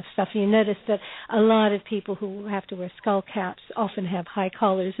that kind of stuff. You notice that a lot of people who have to wear skull caps often have high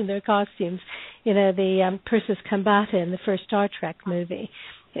collars in their costumes. The Princess Kambata in the first Star Trek movie.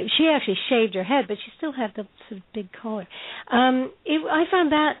 She actually shaved her head, but she still had the sort of big collar. I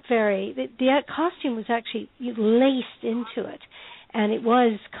found that the costume was actually laced into it, and it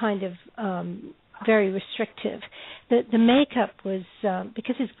was kind of very restrictive. The makeup was,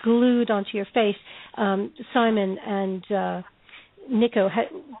 because it's glued onto your face, Simon and Nico,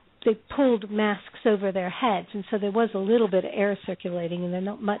 they pulled masks over their heads, and so there was a little bit of air circulating, and there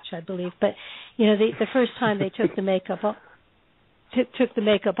not much, I believe. But, the first time they took the makeup off,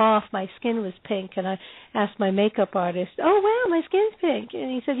 my skin was pink, and I asked my makeup artist, "Oh wow, my skin's pink,"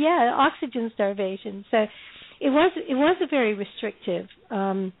 and he said, "Yeah, oxygen starvation." So it was a very restrictive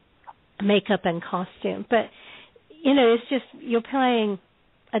makeup and costume, but it's just you're playing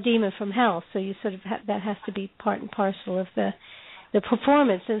a demon from hell, so you sort of that has to be part and parcel of the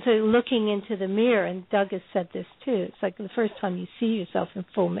performance. And so looking into the mirror, and Doug has said this too, it's like the first time you see yourself in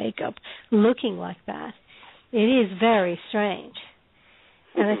full makeup, looking like that, it is very strange.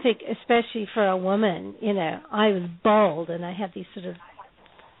 And I think especially for a woman, I was bald and I had these sort of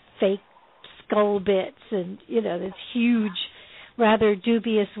fake skull bits and, this huge, rather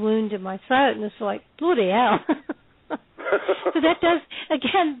dubious wound in my throat. And it's like, bloody hell. So that does,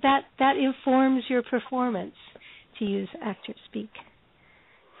 again, that informs your performance, to use actor speak.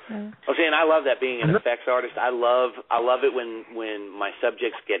 And I love that being an effects artist. I love it when my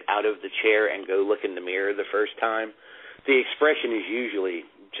subjects get out of the chair and go look in the mirror the first time. The expression is usually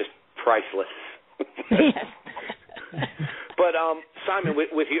just priceless. Yes. But Simon,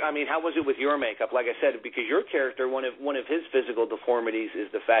 with you, I mean, how was it with your makeup? Like I said, because your character, one of his physical deformities is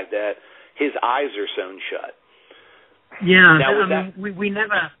the fact that his eyes are sewn shut. Yeah, we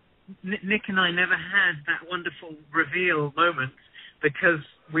never, Nick and I never had that wonderful reveal moment because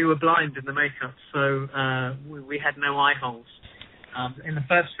we were blind in the makeup, so we had no eye holes in the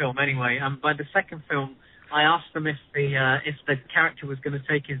first film anyway. By the second film, I asked them if the character was going to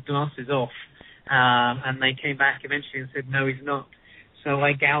take his glasses off. And they came back eventually and said, no, he's not. So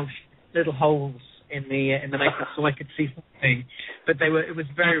I gouged little holes in the makeup so I could see something. But it was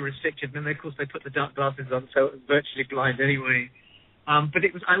very restricted. And then, of course, they put the dark glasses on, so it was virtually blind anyway. But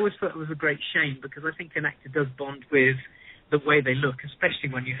I always thought it was a great shame because I think an actor does bond with the way they look,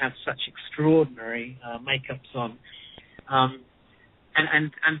 especially when you have such extraordinary makeups on.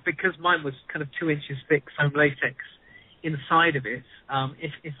 And because mine was kind of 2 inches thick foam latex inside of it,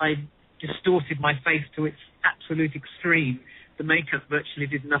 if I distorted my face to its absolute extreme, the makeup virtually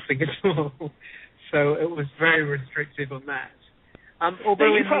did nothing at all. So it was very restrictive on that.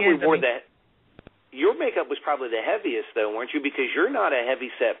 Although you probably wore that. Your makeup was probably the heaviest, though, weren't you? Because you're not a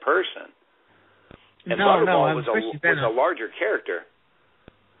heavy-set person. And Butterball was a larger character.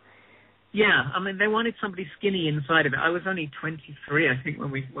 Yeah, I mean, they wanted somebody skinny inside of it. I was only 23, I think, when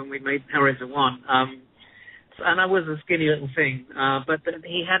we made Hellraiser 1. And I was a skinny little thing, but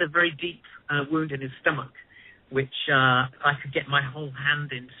he had a very deep wound in his stomach, which I could get my whole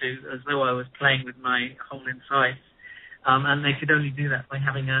hand into as though I was playing with my whole inside. And they could only do that by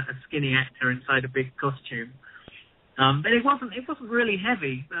having a skinny actor inside a big costume. But it wasn't really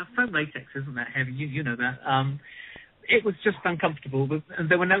heavy. Foam latex isn't that heavy, you know that. It was just uncomfortable, and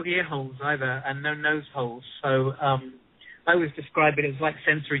there were no ear holes either, and no nose holes. So I always describe it as like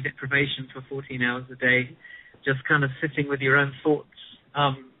sensory deprivation for 14 hours a day. Just kind of sitting with your own thoughts,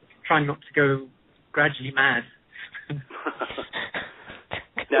 trying not to go gradually mad.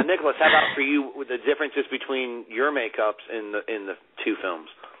 Now, Nicholas, how about for you with the differences between your makeups in the two films?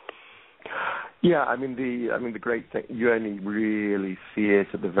 Yeah, I mean the great thing, you only really see it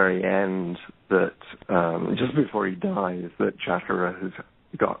at the very end that just before he dies that Chatterer has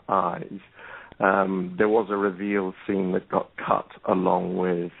got eyes. There was a reveal scene that got cut along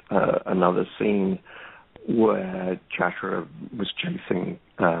with another scene where Chatterer was chasing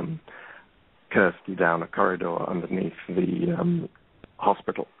Kirsty down a corridor underneath the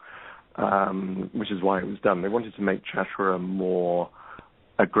hospital, which is why it was done. They wanted to make Chatterer more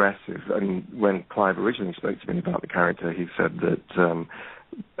aggressive, and when Clive originally spoke to me about the character, he said that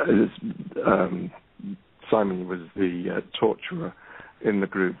Simon was the torturer in the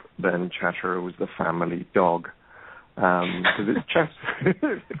group, then Chatterer was the family dog. Because it's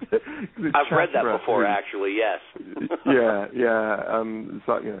I've read that before, actually. Yes. yeah.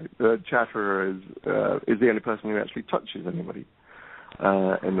 So, Chatterer is the only person who actually touches anybody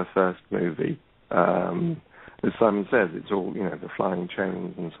in the first movie. As Simon says, it's all the flying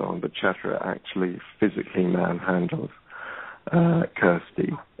chains and so on. But Chatterer actually physically manhandles Kirsty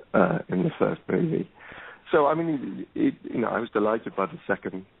in the first movie. So I mean, I was delighted by the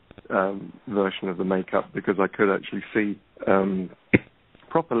second version of the makeup because I could actually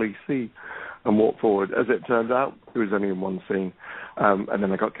properly see and walk forward. As it turned out, it was only in one scene, and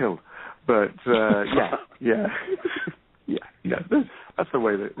then I got killed. But yeah, that's the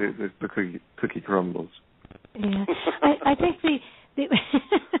way that the cookie crumbles. Yeah, I think the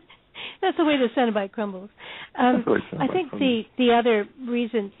that's the way the Cenobite crumbles. I think the other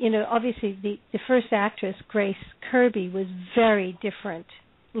reason, obviously the first actress, Grace Kirby, was very different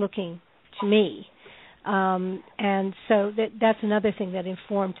looking to me, and so that's another thing that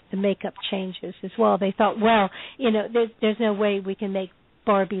informed the makeup changes as well. They thought, well, there's no way we can make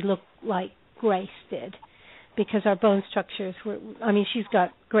Barbie look like Grace did, because our bone structures were, she's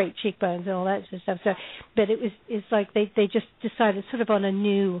got great cheekbones and all that sort of stuff. So, but it's like they just decided sort of on a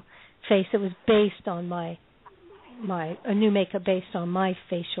new face that was based on a new makeup based on my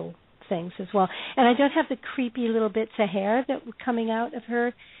facial things as well. And I don't have the creepy little bits of hair that were coming out of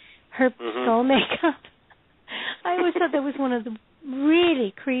her skull makeup. I always thought that was one of the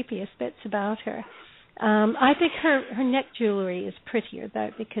really creepiest bits about her. I think her neck jewelry is prettier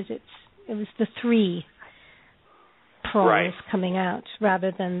though, because it was the 3 prongs coming out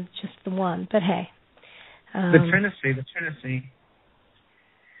rather than just the one. But hey, the Trinity.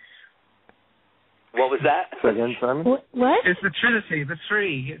 What was that? So again, Simon? What? It's the Trinity, the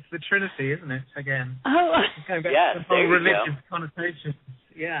 3. It's the Trinity, isn't it? Again. Oh, going back to the whole religious connotations.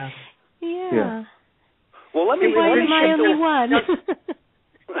 Yeah. Well, let me. Why am I only one?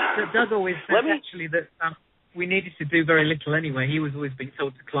 Doug always said actually that we needed to do very little anyway. He was always being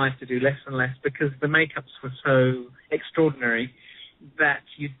told to Clive to do less and less because the makeups were so extraordinary that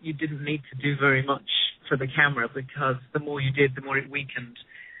you didn't need to do very much for the camera, because the more you did, the more it weakened,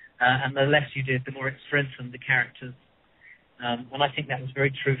 and the less you did, the more it strengthened the characters. And I think that was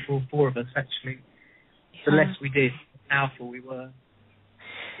very true for all four of us, actually. The less we did, the more powerful we were.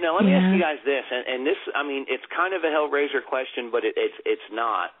 Now, let me ask you guys this, and this, I mean, it's kind of a Hellraiser question, but it's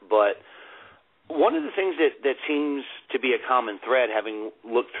not. But one of the things that seems to be a common thread, having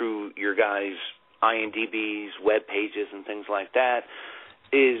looked through your guys' IMDb's, web pages, and things like that,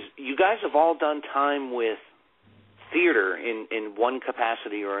 is you guys have all done time with theater in one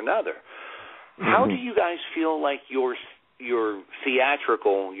capacity or another. Mm-hmm. How do you guys feel like your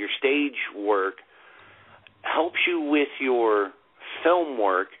theatrical, your stage work helps you with your film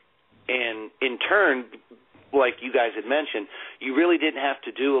work, and in turn, like you guys had mentioned, you really didn't have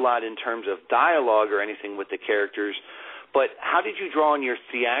to do a lot in terms of dialogue or anything with the characters, but how did you draw on your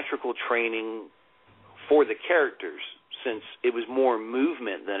theatrical training for the characters, since it was more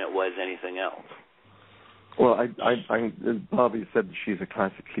movement than it was anything else? Well, Barbie said that she's a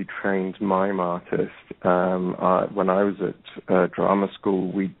classically trained mime artist. When I was at drama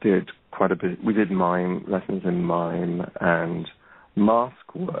school, we did quite a bit. We did mime lessons in mime and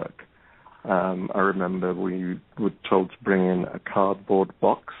mask work. I remember we were told to bring in a cardboard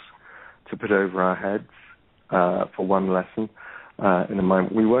box to put over our heads for one lesson. In a mime,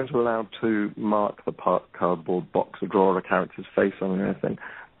 we weren't allowed to mark the cardboard box or draw a character's face on or anything,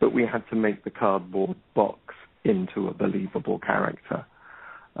 but we had to make the cardboard box into a believable character.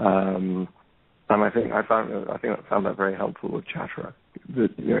 And I think I found that very helpful with Chatterer.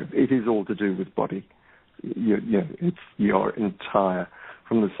 It is all to do with body. It's your entire,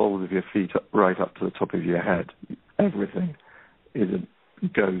 from the soles of your feet right up to the top of your head. Everything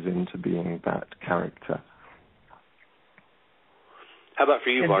goes into being that character. How about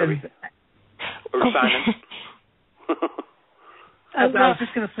for you, Barbie? Or Simon? I was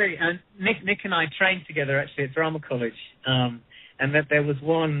just going to say, Nick and I trained together actually at drama college, and that there was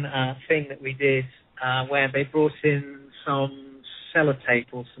one thing that we did where they brought in some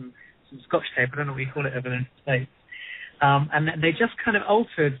sellotape or some scotch tape, I don't know what you call it over in the States, and they just kind of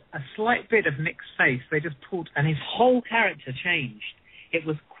altered a slight bit of Nick's face. They just pulled, and his whole character changed. It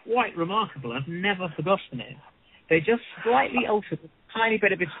was quite remarkable. I've never forgotten it. They just slightly altered a tiny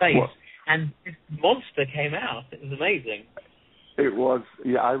bit of his face, and this monster came out. It was amazing. It was,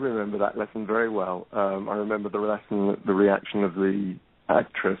 I remember that lesson very well. I remember the reaction of the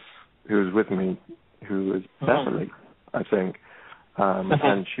actress who was with me, who was Beverly, I think,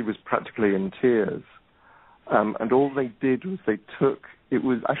 and she was practically in tears. And all they did was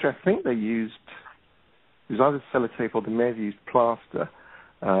I think they used, it was either sellotape or they may have used plaster,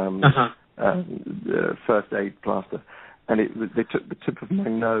 first aid plaster, and they took the tip of my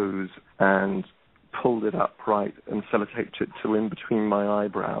nose and pulled it up right and sellotaped it to in between my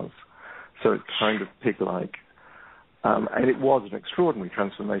eyebrows, so it's kind of pig-like. And it was an extraordinary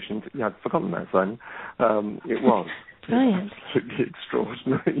transformation. I'd forgotten that, Simon. It was absolutely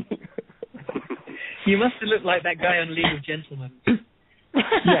extraordinary. You must have looked like that guy on League of Gentlemen.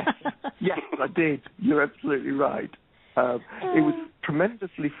 Yes, I did. You're absolutely right. It was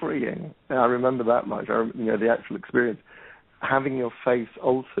tremendously freeing. I remember that much. The actual experience, having your face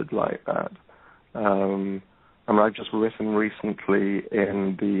altered like that. I've just written recently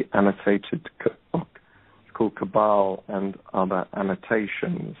in the annotated book. It's called Cabal and Other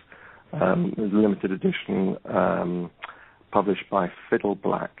Annotations. There's a limited edition published by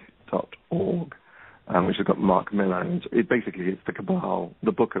fiddleblack.org, which has got Mark Miller. And it's the Cabal,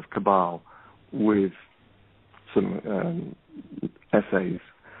 the Book of Cabal, with some essays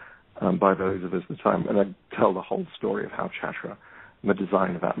by those of us at the time. And I tell the whole story of how Chatterer and the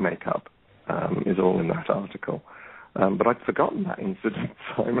design of that makeup is all in that article. But I'd forgotten that incident,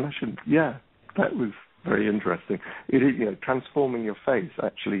 Simon. That was very interesting. Transforming your face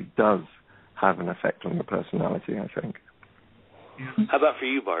actually does have an effect on your personality, I think. Yeah. How about for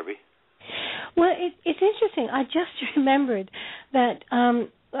you, Barbie? Well, it's interesting. I just remembered that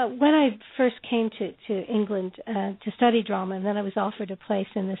when I first came to England to study drama, and then I was offered a place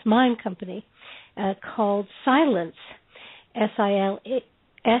in this mime company called Silence, Silents,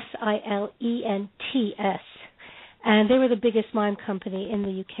 and they were the biggest mime company in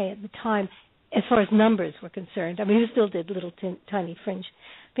the UK at the time, as far as numbers were concerned. I mean, we still did little tiny fringe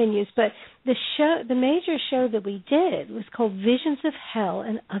venues, but the major show that we did was called Visions of Hell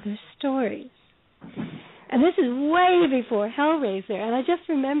and Other Stories. And this is way before Hellraiser, and I just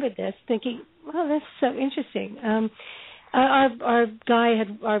remembered this, thinking, well, that's so interesting. Our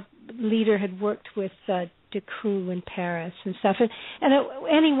leader had worked with Decroux in Paris and stuff, and at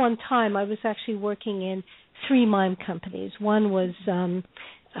any one time I was actually working in 3 mime companies. One was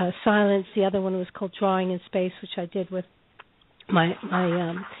Silence. The other one was called Drawing in Space, which I did with my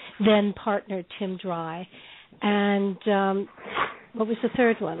then partner Tim Dry. And what was the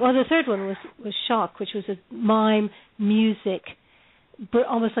third one? Well, the third one was Shock, which was a mime music,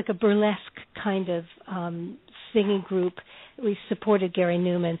 almost like a burlesque kind of singing group. We supported Gary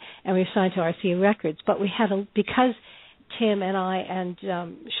Newman, and we were signed to RCA Records. But we had because Tim and I and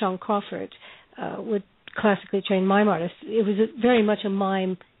Sean Crawford would classically trained mime artists, it was very much a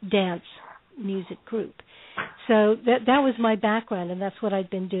mime dance music group. So that was my background, and that's what I'd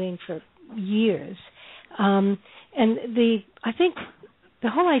been doing for years. And I think the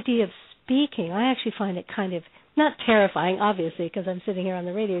whole idea of speaking, I actually find it kind of not terrifying, obviously, because I'm sitting here on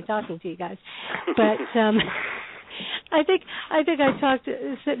the radio talking to you guys, but I think I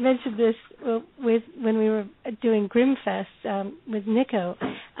mentioned this when we were doing Grimfest with Nico.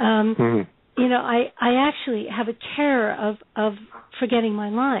 You know, I actually have a terror of forgetting my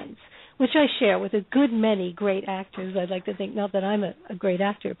lines, which I share with a good many great actors. I'd like to think, not that I'm a great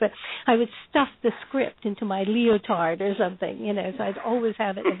actor, but I would stuff the script into my leotard or something, you know, so I'd always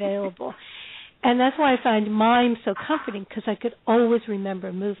have it available. And that's why I find mime so comforting, because I could always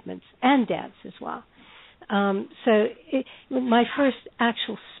remember movements and dance as well. My first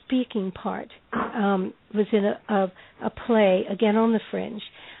actual speaking part was in a play, again on the Fringe,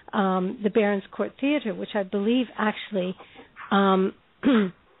 the Barron's Court Theatre, which I believe actually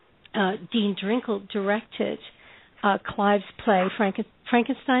Dean Drinkle directed Clive's play,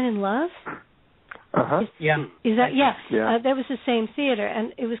 Frankenstein in Love. Uh-huh. Is that that was the same theater,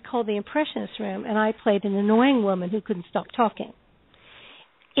 and it was called the Impressionist Room, and I played an annoying woman who couldn't stop talking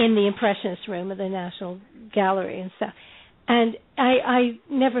in the Impressionist Room of the National Gallery and stuff. And I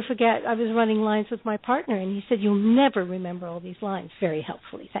never forget, I was running lines with my partner, and he said, "You'll never remember all these lines." Very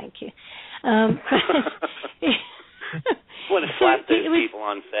helpfully, thank you. Want to slap those people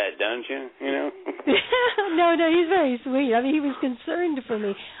on set, don't you? You know? No, he's very sweet. I mean, he was concerned for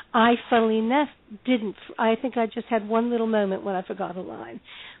me. I, funnily enough, didn't. I think I just had one little moment when I forgot a line.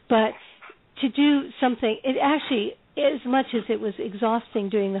 But to do something, it actually, as much as it was exhausting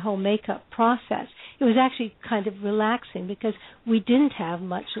doing the whole makeup process, it was actually kind of relaxing because we didn't have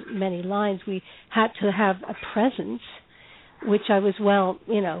many lines. We had to have a presence, which I was well,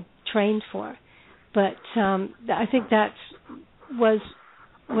 trained for. But I think that was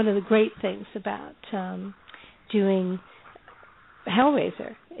one of the great things about doing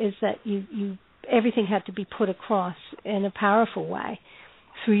Hellraiser, is that you everything had to be put across in a powerful way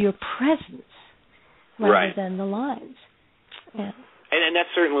through your presence rather than the lines. Yeah. And that's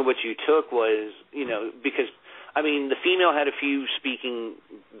certainly what you took was, because, I mean, the female had a few speaking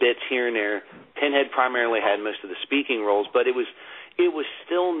bits here and there. Pinhead primarily had most of the speaking roles, but it was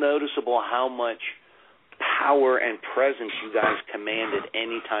still noticeable how much power and presence you guys commanded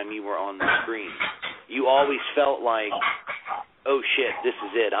anytime you were on the screen. You always felt like, oh shit, this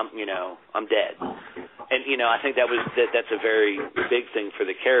is it. I'm dead. And I think that's a very big thing for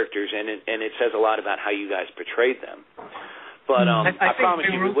the characters, and it says a lot about how you guys portrayed them. But I promise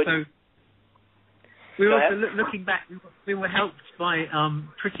you, we wouldn't. We were also looking back. We were helped by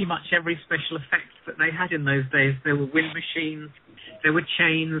pretty much every special effect that they had in those days. There were wind machines, there were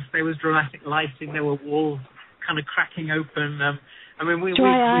chains, there was dramatic lighting, there were walls kind of cracking open. We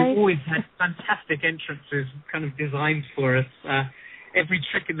always had fantastic entrances kind of designed for us. Every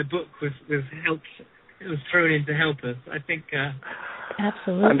trick in the book was helped. It was thrown in to help us. I think.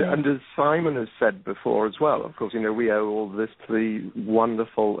 Absolutely. And as Simon has said before as well, of course, we owe all this to the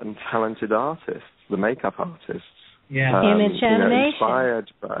wonderful and talented artists, the makeup artists. Yeah. Image animation.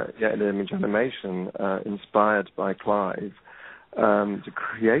 Inspired by image animation, inspired by Clive, to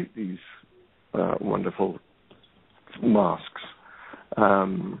create these wonderful masks.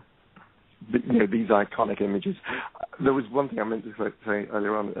 These iconic images. There was one thing I meant to say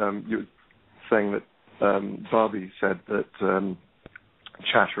earlier on. You were saying that Barbie said that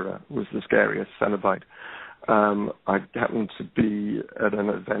Chatterer was the scariest Cenobite. I happened to be at an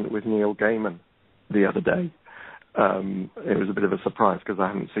event with Neil Gaiman the other day. It was a bit of a surprise because I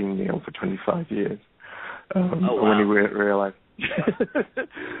haven't seen Neil for 25 years. When he realized it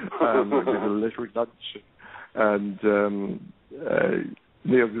was a literary lunch, and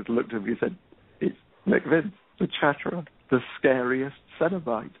Neil just looked at me and said, "It's Nick Vince, the Chatterer, the scariest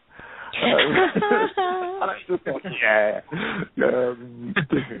Cenobite." And I just thought, hey,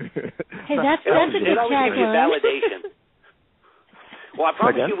 that's a good tagline. Validation. Well, I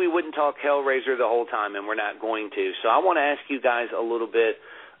promised you we wouldn't talk Hellraiser the whole time, and we're not going to. So I want to ask you guys a little bit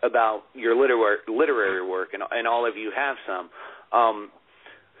about your literary work, and all of you have some.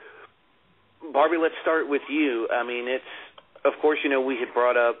 Barbie, let's start with you. I mean, it's, of course, you know, we had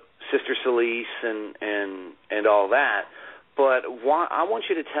brought up Sister Celeste and all that, but I want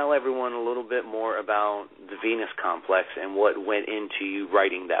you to tell everyone a little bit more about the Venus Complex and what went into you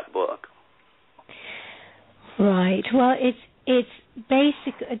writing that book. Right. Well, it's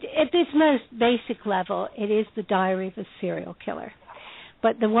basic. At its most basic level, it is the diary of a serial killer.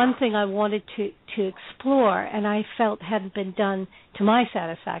 But the one thing I wanted to explore, and I felt hadn't been done to my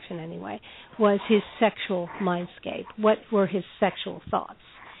satisfaction anyway, was his sexual mindscape. What were his sexual thoughts?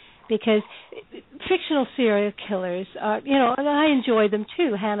 Because fictional serial killers, you know, and I enjoy them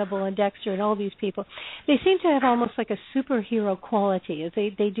too, Hannibal and Dexter and all these people, they seem to have almost like a superhero quality as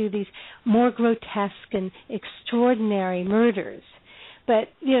they do these more grotesque and extraordinary murders. But,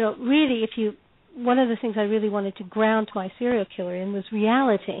 you know, really, one of the things I really wanted to ground my serial killer in was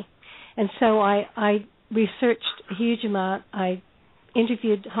reality. And so I researched a huge amount. I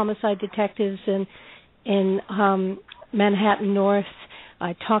interviewed homicide detectives in Manhattan North.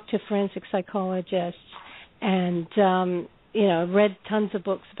 I talked to forensic psychologists and, you know, read tons of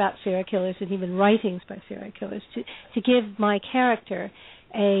books about serial killers and even writings by serial killers to give my character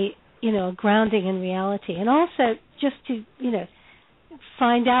a, you know, grounding in reality. And also just to, you know,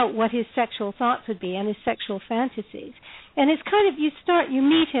 find out what his sexual thoughts would be and his sexual fantasies. And it's kind of, you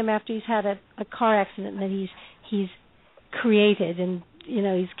meet him after he's had a car accident that he's created, and, you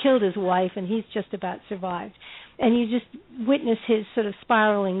know, he's killed his wife and he's just about survived. And you just witness his sort of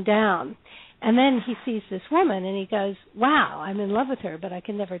spiraling down. And then he sees this woman and he goes, wow, I'm in love with her, but I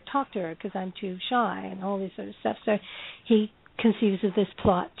can never talk to her because I'm too shy and all this sort of stuff. So he conceives of this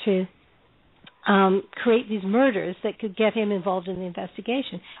plot to create these murders that could get him involved in the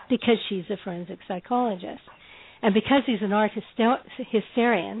investigation because she's a forensic psychologist. And because he's an art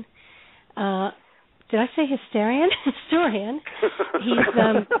hysterian, did I say hysterian? Historian. He's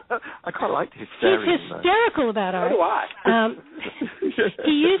I quite like hysterian. He's hysterical about art.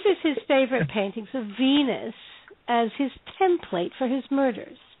 He uses his favorite paintings of Venus as his template for his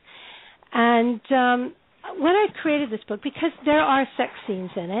murders. And when I created this book, because there are sex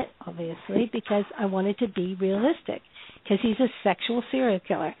scenes in it, obviously, because I wanted to be realistic, because he's a sexual serial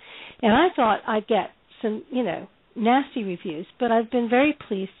killer. And I thought I'd get some, you know, nasty reviews, but I've been very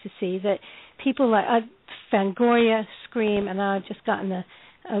pleased to see that people like Fangoria, Scream, and I've just gotten a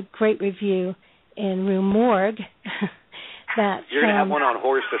great review in Rue Morgue. That you're going to have one on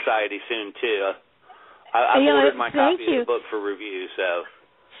Horror Society soon, too. I've ordered my copy of the book for review, so...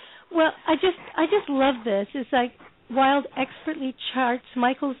 Well, I just love this. It's like Wilde expertly charts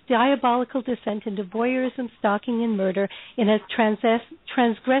Michael's diabolical descent into voyeurism, stalking, and murder in a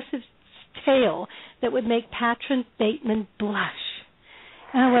transgressive tale that would make Patron Bateman blush.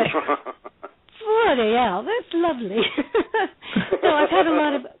 And I went, bloody hell, that's lovely. So I've had a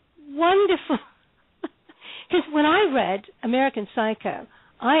lot of wonderful... Because when I read American Psycho,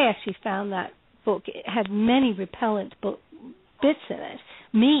 I actually found that book, it had many repellent bits in it.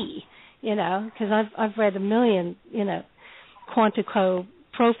 Me, you know, because I've read a million, you know, Quantico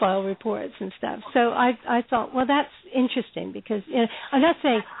profile reports and stuff. So I thought, well, that's interesting because, you know, I'm not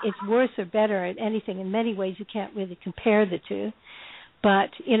saying it's worse or better at anything. In many ways, you can't really compare the two.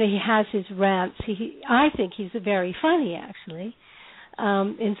 But, you know, he has his rants. I think he's very funny, actually,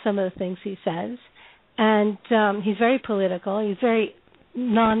 in some of the things he says. And he's very political. He's very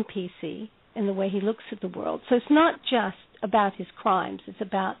non-PC in the way he looks at the world. So it's not just about his crimes. It's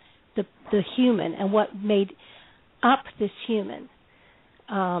about the human and what made up this human,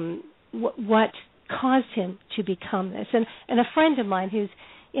 what caused him to become this. And a friend of mine who's,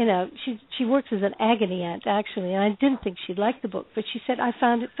 you know, she works as an agony aunt, actually, and I didn't think she'd like the book, but she said, I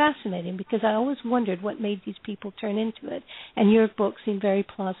found it fascinating because I always wondered what made these people turn into it, and your book seemed very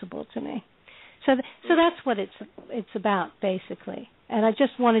plausible to me. So that's what it's about, basically. And I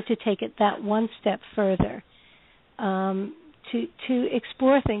just wanted to take it that one step further, to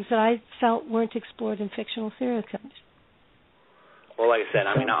explore things that I felt weren't explored in fictional serial killers. Well, like I said,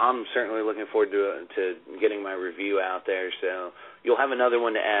 I mean, I'm certainly looking forward to getting my review out there, so you'll have another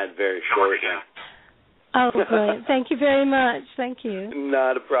one to add very shortly. Oh, brilliant. Thank you very much. Thank you.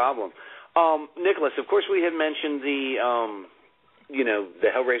 Not a problem. Nicholas, of course, we had mentioned the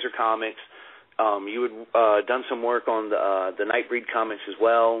Hellraiser comics. You had done some work on the Nightbreed comics as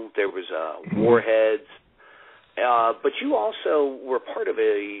well. There was Warheads. But you also were part of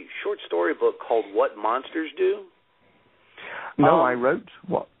a short story book called What Monsters Do? No, I wrote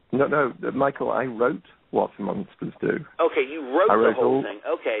what... No, Michael, I wrote What Monsters Do. Okay, you wrote the whole thing.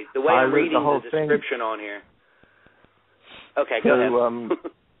 Okay, the way I'm reading the description on here. Okay, go ahead.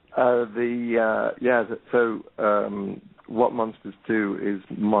 What Monsters Do is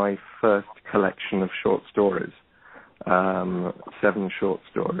my first collection of short stories, 7 short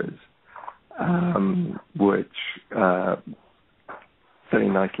stories, which very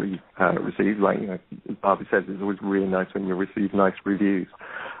nicely received. Like, you know, as Barbie says, it's always really nice when you receive nice reviews.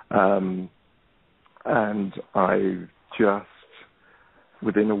 And I've just,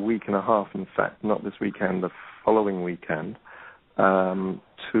 within a week and a half, in fact, not this weekend, the following weekend, 2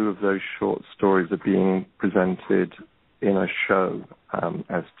 of those short stories are being presented in a show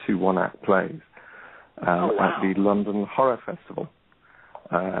as 2 one-act plays at the London Horror Festival.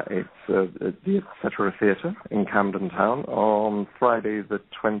 It's at the Etc. Theatre in Camden Town on Friday the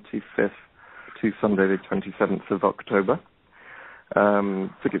 25th to Sunday the 27th of October.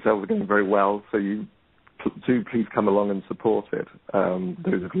 Ticket sales are going very well, so you do please come along and support it,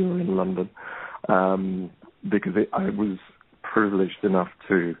 those of you who are in London, because I was privileged enough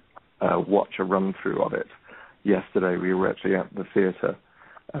to watch a run-through of it yesterday. We were actually at the theatre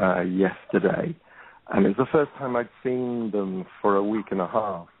yesterday, and it's the first time I'd seen them for a week and a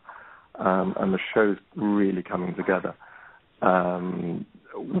half, and the show's really coming together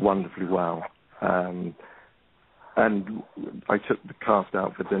wonderfully well. And I took the cast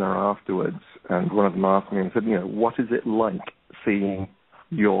out for dinner afterwards, and one of them asked me and said, you know, what is it like seeing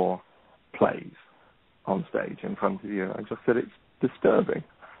your plays on stage in front of you? I just said, it's disturbing.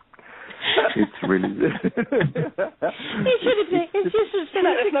 It's really... It should have been. It's just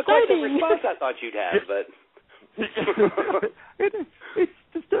it's not quite the response I thought you'd have, but... It's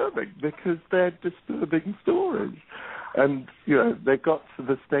disturbing because they're disturbing stories. And, you know, they've got to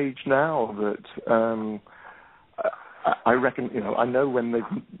the stage now that... I reckon, you know, I know when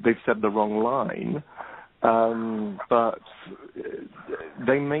they've said the wrong line, but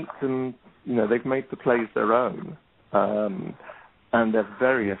they make them, you know, they've made the plays their own, and they're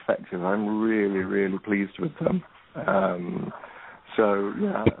very effective. I'm really, really pleased with them. So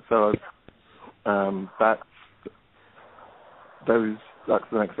that's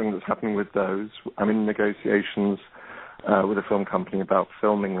the next thing that's happening with those. I'm in negotiations with a film company about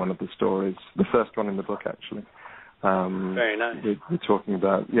filming one of the stories, the first one in the book, actually. Very nice. We're talking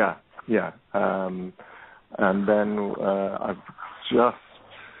about, and then I've just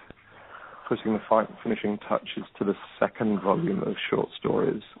putting the finishing touches to the second volume of short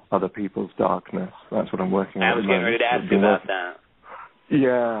stories, Other People's Darkness. That's what I'm working on. I was getting ready to ask you about that.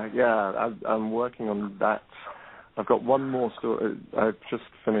 I'm working on that. I've got one more story. I've just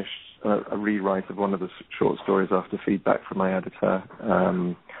finished a rewrite of one of the short stories after feedback from my editor,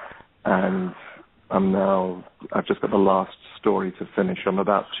 and I've just got the last story to finish. I'm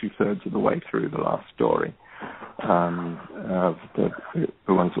about 2/3 of the way through the last story of the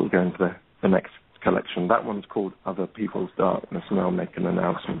ones that will go into the next collection. That one's called Other People's Darkness, and I'll make an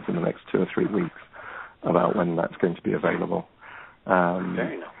announcement in the next 2 or 3 weeks about when that's going to be available.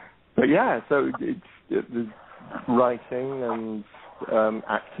 Very nice. But yeah, so it's writing and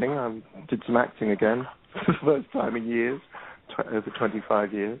acting. I did some acting again for the first time in years, over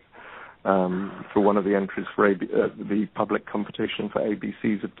 25 years. For one of the entries for the public competition for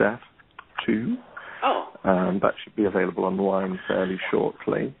ABCs of Death 2. Oh. That should be available online fairly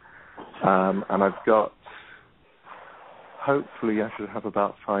shortly. And I've got, hopefully I should have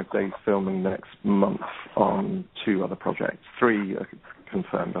about 5 days filming next month on 2 other projects. 3 are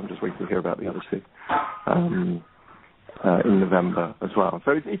confirmed. I'm just waiting to hear about the other 2 in November as well.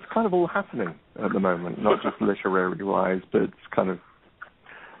 So it's kind of all happening at the moment, not just literary-wise, but it's kind of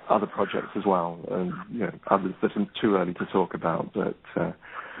other projects as well, and you know, others that are too early to talk about, but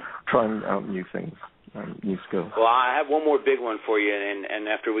trying out new things, new skills. Well, I have one more big one for you, and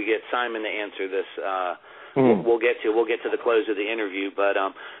after we get Simon to answer this, we'll get to the close of the interview. But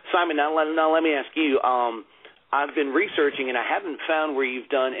Simon, now let me ask you. I've been researching, and I haven't found where you've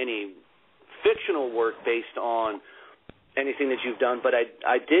done any fictional work based on anything that you've done, but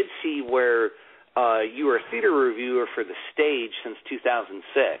I did see where you were a theater reviewer for the stage since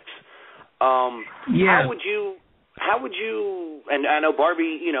 2006. How would you, and I know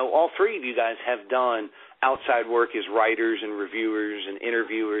Barbie, you know, all 3 of you guys have done outside work as writers and reviewers and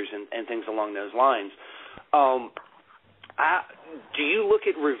interviewers and things along those lines. Do you look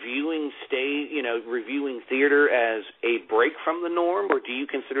at reviewing reviewing theater as a break from the norm, or do you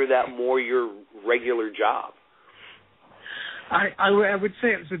consider that more your regular job? I would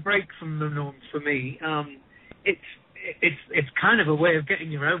say it's a break from the norm for me. It's kind of a way of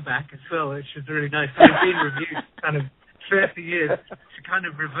getting your own back as well, which is really nice. I've been reviewed kind of 30 years to kind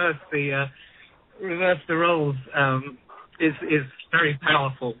of reverse the roles is very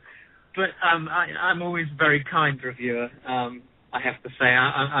powerful. But I'm always a very kind reviewer. I have to say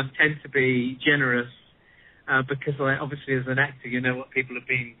I tend to be generous because obviously as an actor, you know what people have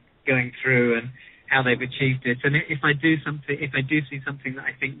been going through and how they've achieved it. And if I do see something that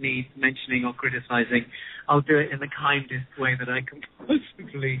I think needs mentioning or criticizing, I'll do it in the kindest way that I can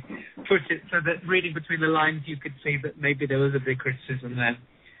possibly put it, so that reading between the lines, you could see that maybe there was a big criticism there.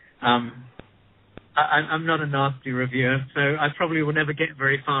 I'm not a nasty reviewer, so I probably will never get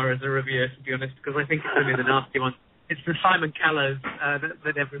very far as a reviewer, to be honest, because I think it's only the nasty one. It's the Simon Callows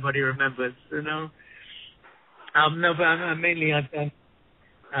that everybody remembers, you know. No, but I've done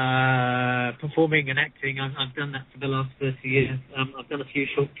performing and acting. I've done that for the last 30 years. I've done a few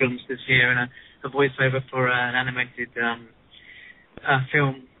short films this year and a voiceover for an animated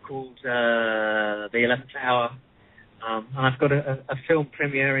film called The 11th Hour. And I've got a film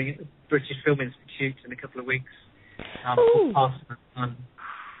premiering at the British Film Institute in a couple of weeks. Called Parson and Son.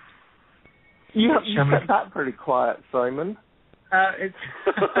 You kept that pretty quiet, Simon. It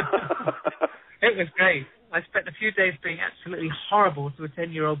was great. I spent a few days being absolutely horrible to a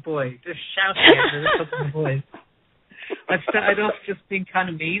 10-year-old boy, just shouting at the top of the voice. I started off just being kind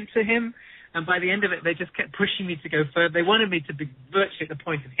of mean to him, and by the end of it, they just kept pushing me to go further. They wanted me to be virtually at the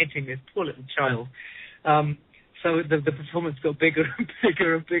point of hitting this poor little child. So the performance got bigger and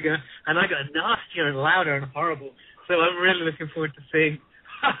bigger and bigger, and I got nastier and louder and horrible. So I'm really looking forward to seeing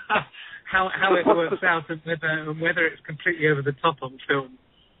how it works out and whether it's completely over the top on film.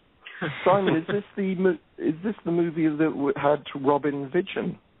 Simon, is this the movie that had Robin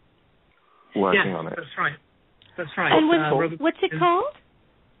Vidgeon working on it? That's right. That's right. And what's it called?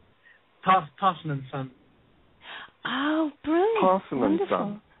 Parson and Son. Oh, brilliant! Parson and Wonderful.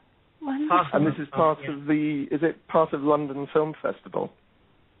 Son. Wonderful. And this is part of the. Is it part of London Film Festival?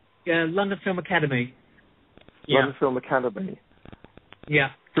 Yeah, London Film Academy. London Film Academy. Yeah.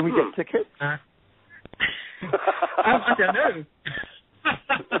 Can we get tickets? I don't know.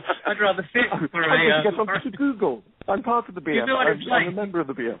 I'd rather sit for I get onto Google. I'm part of the BFI. You know what it's like. I'm a member of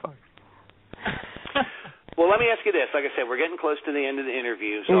the BFI. Well, let me ask you this. Like I said, we're getting close to the end of the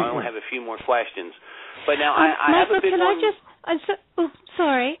interview, so I only have a few more questions. But now I have a big one.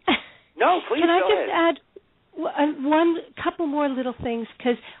 Sorry. No, please go ahead. Can I just add couple more little things,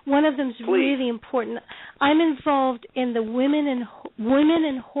 because one of them is really important. I'm involved in the Women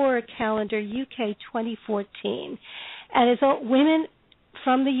in Horror Calendar UK 2014, and it's all women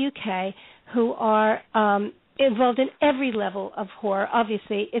from the UK who are involved in every level of horror.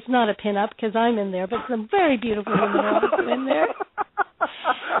 Obviously, it's not a pin-up because I'm in there, but some very beautiful women are also in there.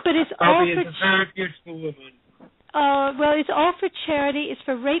 But it's all for a very beautiful woman. Well, it's all for charity. It's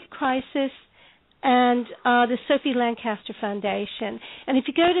for Rape Crisis and the Sophie Lancaster Foundation. And if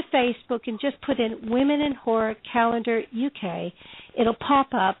you go to Facebook and just put in Women in Horror Calendar UK, it'll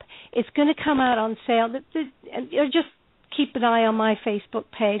pop up. It's going to come out on sale. Just keep an eye on my Facebook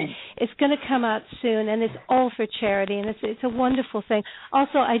page. It's going to come out soon, and it's all for charity, and it's a wonderful thing.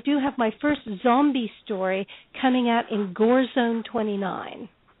 Also, I do have my first zombie story coming out in Gore Zone 29.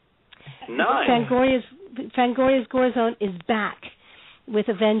 Nice. Fangoria's Gore Zone is back with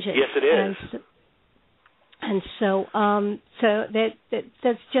a vengeance. Yes, it is. And so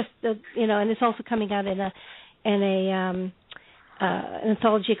that's just and it's also coming out in an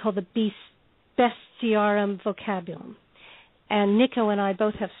anthology called the Bestiarum Vocabulum. And Nico and I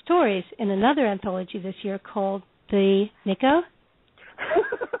both have stories in another anthology this year called the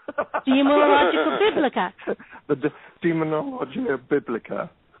Demonologica Biblica. The Demonologia Biblica.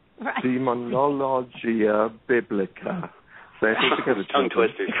 Right. Demonologia Biblica. So I think together, tongue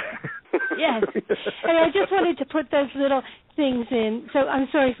twisters. Yes. And I just wanted to put those little things in. So I'm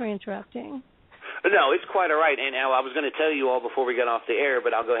sorry for interrupting. No, it's quite all right. And I was going to tell you all before we got off the air,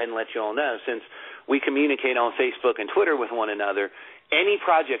 but I'll go ahead and let you all know, since we communicate on Facebook and Twitter with one another, any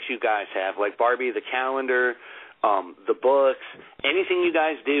projects you guys have, like Barbie, the calendar, the books, anything you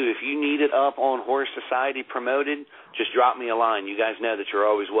guys do, if you need it up on Horror Society promoted, just drop me a line. You guys know that you're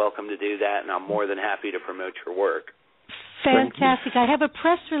always welcome to do that, and I'm more than happy to promote your work. Fantastic. I have a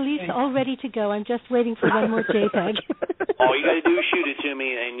press release all ready to go. I'm just waiting for one more JPEG. All you got to do is shoot it to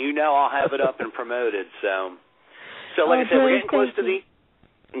me, and I'll have it up and promoted. So like I said, we're getting close to the...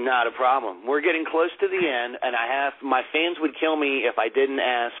 Not a problem. We're getting close to the end, and my fans would kill me if I didn't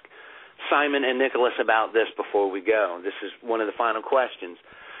ask Simon and Nicholas about this before we go. This is one of the final questions.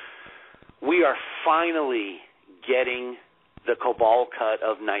 We are finally getting the Cabal cut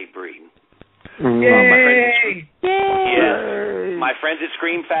of Nightbreed. Yay! Yes. My friends at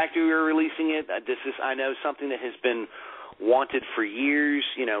Scream Factory are releasing it. This is, I know, something that has been wanted for years,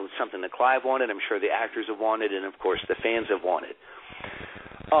 something that Clive wanted, I'm sure the actors have wanted, and of course the fans have wanted.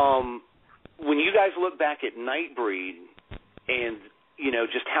 When you guys look back at Nightbreed and,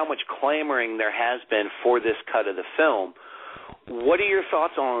 just how much clamoring there has been for this cut of the film. What are your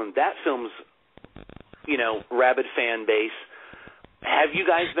thoughts on that film's, rabid fan base? Have you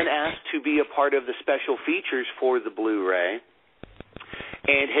guys been asked to be a part of the special features for the Blu-ray?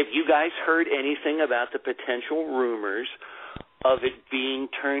 And have you guys heard anything about the potential rumors of it being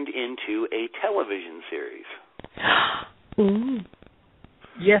turned into a television series?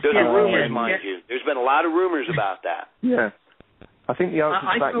 Yes, Those are rumors, mind you. There's been a lot of rumors about that. Yeah. I think the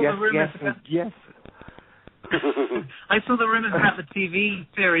answer is yes. I saw the rumors about the TV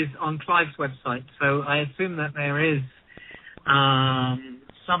series on Clive's website, so I assume that there is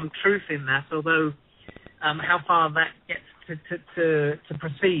some truth in that, although how far that gets to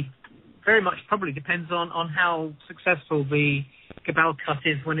proceed very much probably depends on how successful the Cabal cut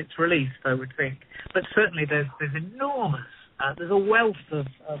is when it's released, I would think. But certainly there's enormous, there's a wealth of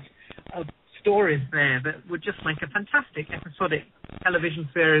stories there that would just make a fantastic episodic television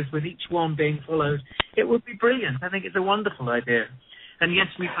series with each one being followed. It would be brilliant. I think it's a wonderful idea. And yes,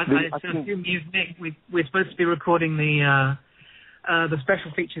 I assume Nick, we're supposed to be recording the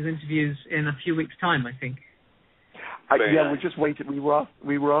special features interviews in a few weeks' time, I think. We just waited. We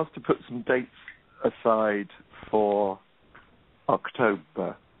were asked to put some dates aside for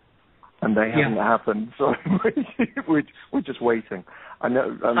October, and they haven't happened. So we're just waiting. I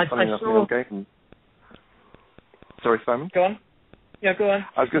know. Funny enough, Neil Gaiman. Sorry, Simon. Go on. Yeah, go on.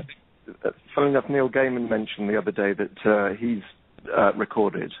 I was just. Funny enough, Neil Gaiman mentioned the other day that he's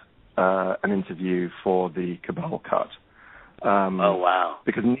recorded an interview for the Cabal cut. Oh wow!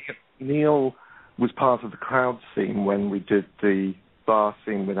 Because Neil was part of the crowd scene when we did the bar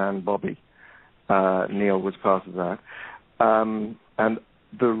scene with Anne Bobby. Neil was part of that. And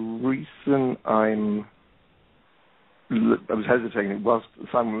the reason I was hesitating whilst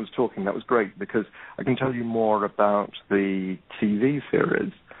Simon was talking, that was great, because I can tell you more about the TV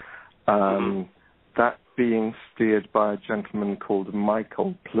series. That being steered by a gentleman called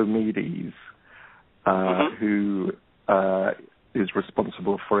Michael Plumides, who is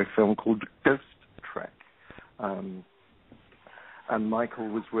responsible for a film called Ghost Trek. And Michael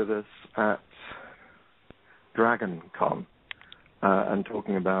was with us at Dragon Con and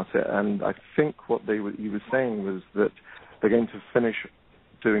talking about it. And I think what he was saying was that they're going to finish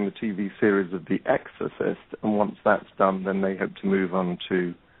doing the TV series of The Exorcist, and once that's done, then they hope to move on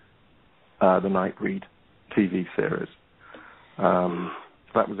to the Nightbreed TV series.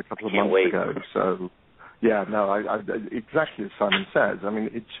 That was a couple of months ago. So, yeah, no, I exactly as Simon says. I mean,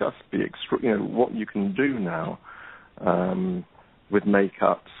 it'd just be what you can do now with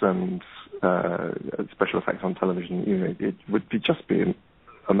makeups and special effects on television. It would just be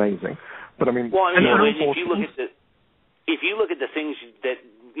amazing. But I mean, if you look at the things that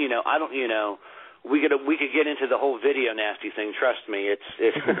we could get into the whole video nasty thing. Trust me, it's.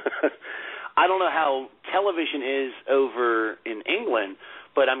 I don't know how television is over in England,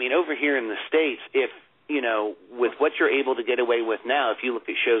 but I mean over here in the States, if with what you're able to get away with now, if you look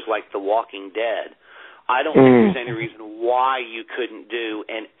at shows like The Walking Dead, I don't think there's any reason why you couldn't do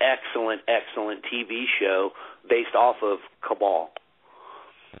an excellent TV show based off of Cabal.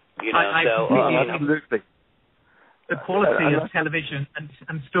 Absolutely. The quality of television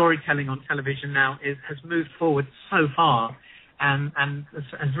and storytelling on television now has moved forward so far, and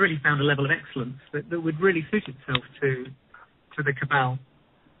has really found a level of excellence that would really suit itself to the Cabal.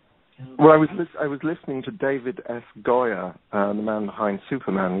 Well, I was listening to David F. Goyer, the man behind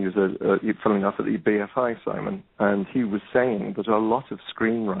Superman. He was funnily enough at the BFI, Simon, and he was saying that a lot of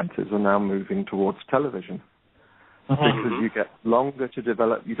screenwriters are now moving towards television because you get longer to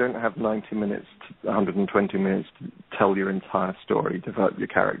develop. You don't have 90 minutes, 120 minutes to tell your entire story, develop your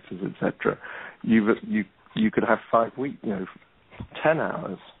characters, etc. You could have 5 weeks, 10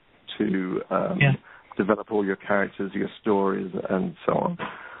 hours to develop all your characters, your stories, and so on.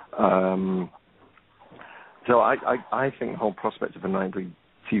 So I think the whole prospect of a Nightbreed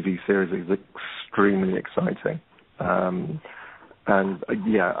TV series is extremely exciting.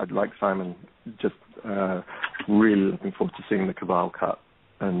 I'd like Simon, just really looking forward to seeing the Cabal cut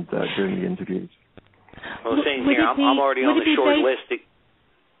and doing the interviews. Well, same here. I'm already on the short list.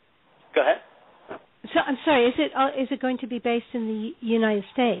 Go ahead. So I'm sorry. Is it going to be based in the United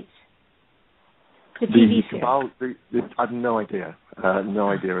States? The TV series? Cabal, I have no idea. No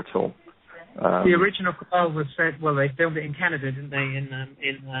idea at all. The original Cabal was set. Well, they filmed it in Canada, didn't they?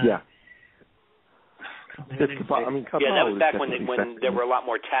 Yeah. Cabal that was back when there were a lot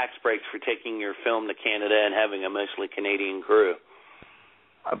more tax breaks for taking your film to Canada and having a mostly Canadian crew.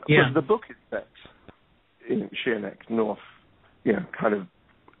 But the book is set in Sheerness, north, kind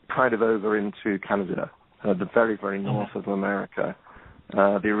of over into Canada, the very, very north of America.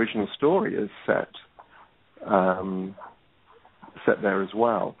 the original story is set there as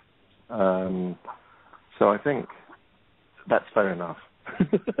well. So I think that's fair enough.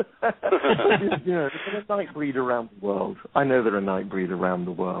 There's a Nightbreed around the world. I know there are Nightbreed around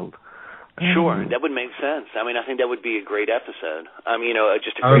the world. Sure, that would make sense. I mean, I think that would be a great episode.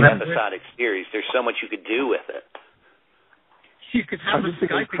 Just a great episodic series. There's so much you could do with it. You could have them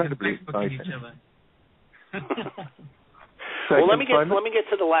Skyping and Facebooking each other. Well, let me get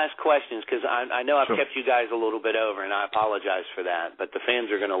to the last questions, because I know I've kept you guys a little bit over, and I apologize for that, but the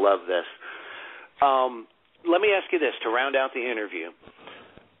fans are going to love this. Let me ask you this, to round out the interview.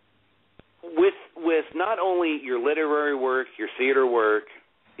 With not only your literary work, your theater work,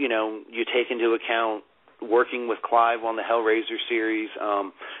 you take into account working with Clive on the Hellraiser series,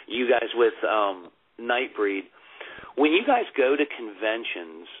 you guys with Nightbreed. When you guys go to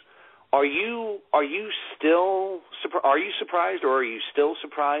conventions, are you surprised, or are you still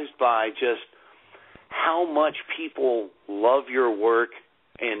surprised by just how much people love your work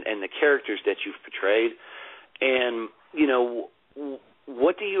and the characters that you've portrayed? And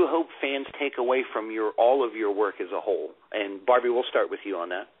what do you hope fans take away from all of your work as a whole? And Barbie, we'll start with you on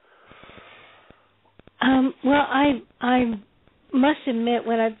that. Well, I must admit,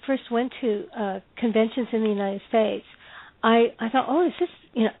 when I first went to conventions in the United States, I thought, is this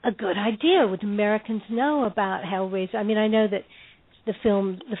a good idea? Would Americans know about Hellraiser? I mean, I know that the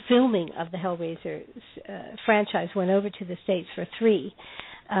filming of the Hellraiser franchise went over to the States for 3,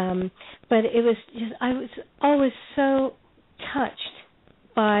 but it was just, I was always so touched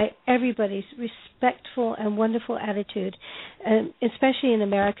by everybody's respectful and wonderful attitude, especially in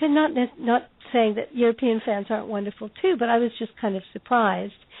America. Not saying that European fans aren't wonderful too, but I was just kind of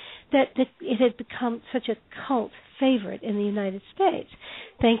surprised that it had become such a cult favorite in the United States.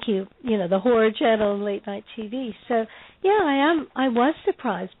 Thank you, the horror channel and late night TV. So, yeah, I was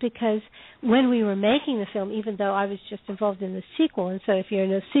surprised, because when we were making the film, even though I was just involved in the sequel, and so if you're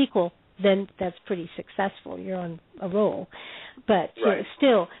in a sequel, then that's pretty successful. You're on a roll. But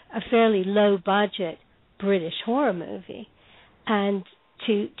still a fairly low-budget British horror movie. And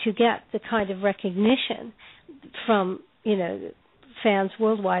to get the kind of recognition from, fans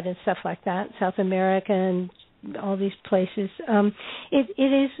worldwide and stuff like that, South America and all these places,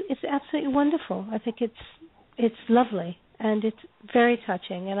 it's absolutely wonderful. I think it's lovely, and it's very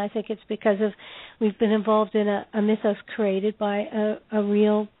touching. And I think it's because we've been involved in a mythos created by a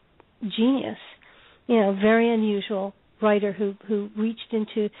real genius, very unusual writer who reached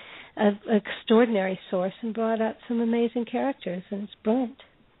into an extraordinary source and brought out some amazing characters, and it's brilliant.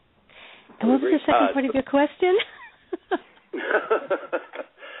 And what was the second part of your question?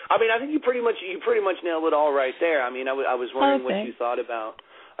 I mean, I think you pretty much nailed it all right there. I mean, I was wondering what you thought about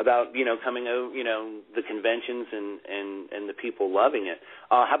coming over, the conventions and the people loving it.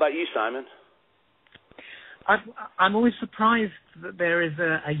 How about you, Simon? I'm always surprised that there is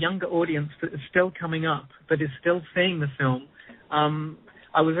a younger audience that is still coming up, that is still seeing the film.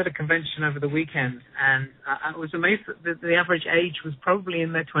 I was at a convention over the weekend, and I was amazed that the average age was probably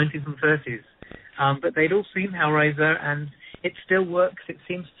in their 20s and 30s. But they'd all seen Hellraiser, and it still works. It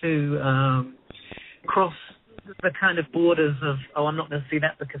seems to cross the kind of borders of, I'm not going to see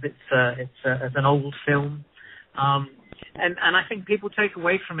that because it's an old film. And I think people take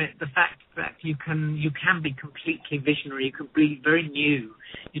away from it the fact that you can be completely visionary. You can be very new.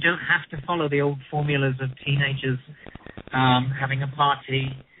 You don't have to follow the old formulas of teenagers having a party.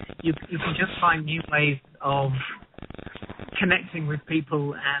 You can just find new ways of connecting with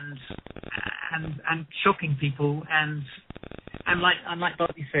people and shocking people. And like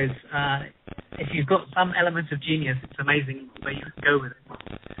Barbie says, if you've got some element of genius, it's amazing where you can go with it.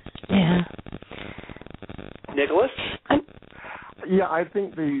 Yeah. Nicholas? I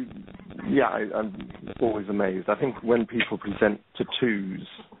think I'm always amazed. I think when people present tattoos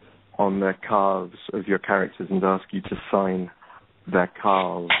on their calves of your characters and ask you to sign their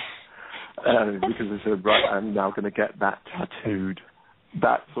calves, because they said, right, I'm now going to get that tattooed,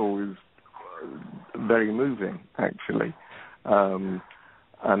 that's always very moving, actually. And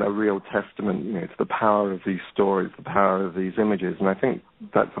a real testament, to the power of these stories, the power of these images. And I think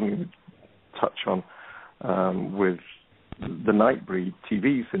that's something to touch on with the Nightbreed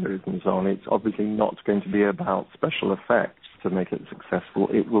TV series and so on. It's obviously not going to be about special effects to make it successful.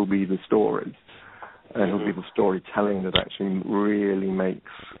 It will be the stories, and it will be the storytelling that actually really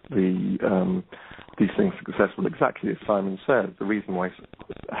makes these things successful. Exactly as Simon said, the reason why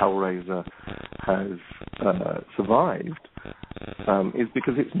Hellraiser has survived is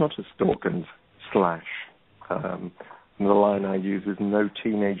because it's not a stalk and slash. And the line I use is, no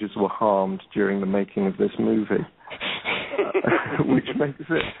teenagers were harmed during the making of this movie.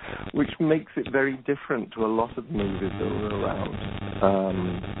 which makes it very different to a lot of movies that were around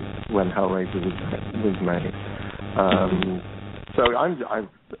when Hellraiser was made. So I'm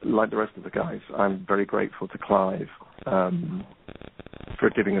like the rest of the guys. I'm very grateful to Clive for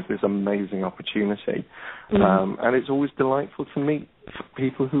giving us this amazing opportunity, and it's always delightful to meet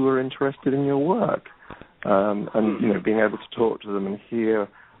people who are interested in your work, and being able to talk to them and hear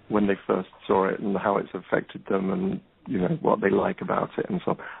when they first saw it and how it's affected them, and what they like about it, and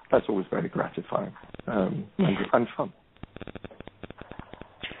so on. That's always very gratifying and fun.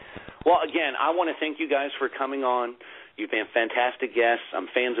 Well, again, I want to thank you guys for coming on. You've been fantastic guests. I'm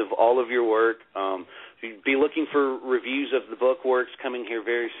fans of all of your work. Be looking for reviews of the book works coming here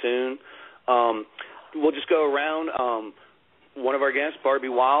very soon. We'll just go around. One of our guests, Barbie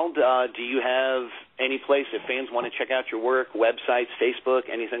Wilde, do you have any place if fans want to check out your work, websites, Facebook,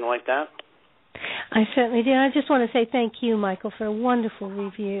 anything like that? I certainly do. I just want to say thank you, Michael, for a wonderful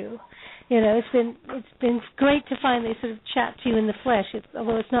review. It's been great to finally sort of chat to you in the flesh.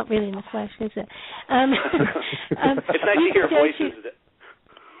 Although it's not really in the flesh, is it? It's nice to hear voices.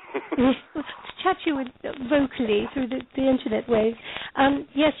 Chat to you vocally through the internet waves.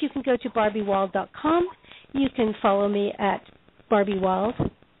 Yes, you can go to barbiewilde.com. You can follow me at Barbie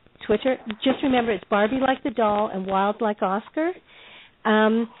Wilde, Twitter. Just remember, it's Barbie like the doll and Wilde like Oscar.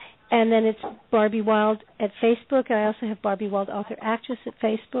 And then it's Barbie Wilde at Facebook. And I also have Barbie Wilde Author Actress at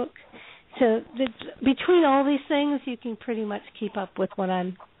Facebook. So between all these things, you can pretty much keep up with what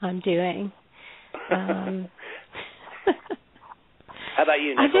I'm doing. How about you,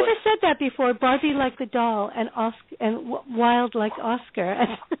 Nicholas? I've never said that before. Barbie like the doll and Wilde like Oscar.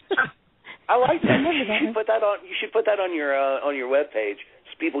 I like that. You should put that on your webpage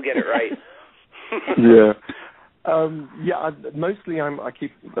so people get it right. Yeah. Mostly I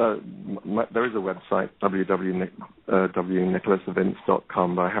keep. There is a website,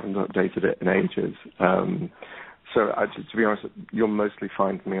 www.nicholasvince.com, but I haven't updated it in ages. So to be honest, you'll mostly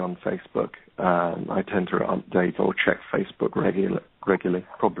find me on Facebook. I tend to update or check Facebook regularly,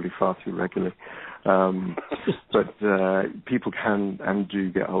 probably far too regularly. But people can and do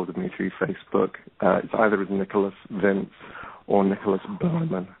get hold of me through Facebook. It's either as Nicholas Vince or Nicholas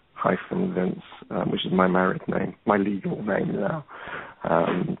Berman -Vince, which is my married name, my legal name now.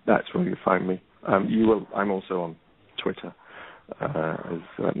 That's where you find me. I'm also on Twitter as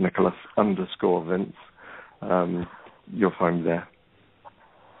Nicholas_Vince. You'll find me there.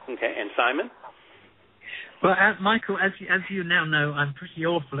 Okay, and Simon? Well, Michael, as you now know, I'm pretty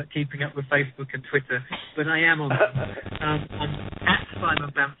awful at keeping up with Facebook and Twitter, but I am on I'm at Simon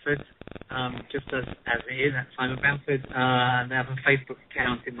Bamford, just as he is, at Simon Bamford, and I have a Facebook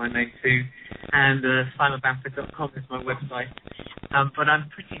account in my name too, and simonbamford.com is my website. But I'm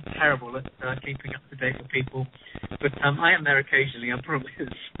pretty terrible at keeping up to date with people, but I am there occasionally, I promise.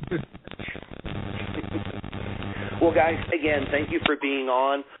 Well, guys, again, thank you for being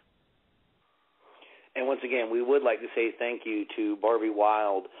on. And once again, we would like to say thank you to Barbie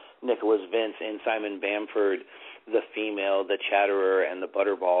Wilde, Nicholas Vince, and Simon Bamford, the female, the chatterer, and the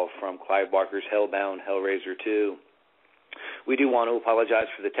butterball from Clive Barker's Hellbound, Hellraiser 2. We do want to apologize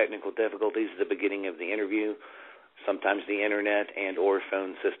for the technical difficulties at the beginning of the interview. Sometimes the internet and or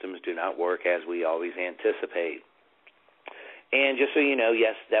phone systems do not work as we always anticipate. And just so you know,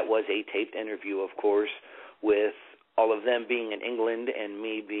 yes, that was a taped interview, of course, with all of them being in England and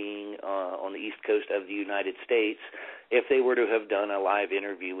me being on the East Coast of the United States. If they were to have done a live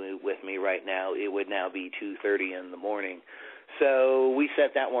interview with me right now, it would now be 2:30 in the morning. So we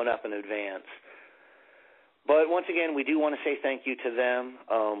set that one up in advance. But once again, we do want to say thank you to them.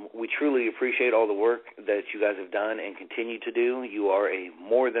 We truly appreciate all the work that you guys have done and continue to do. You are a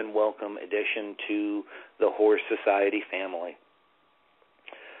more than welcome addition to the Horror Society family.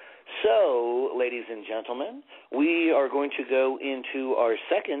 So, ladies and gentlemen, we are going to go into our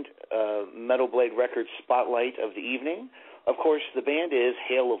second Metal Blade Records spotlight of the evening. Of course, the band is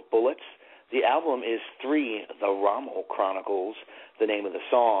Hail of Bullets. The album is 3, The Rommel Chronicles. The name of the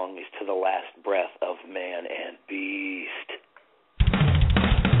song is To the Last Breath of Man and Beast.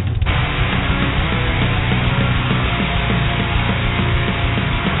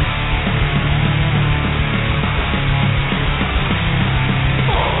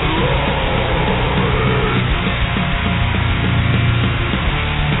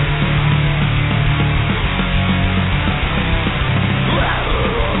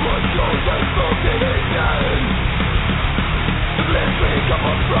 Come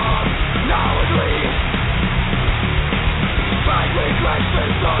on, from now at least.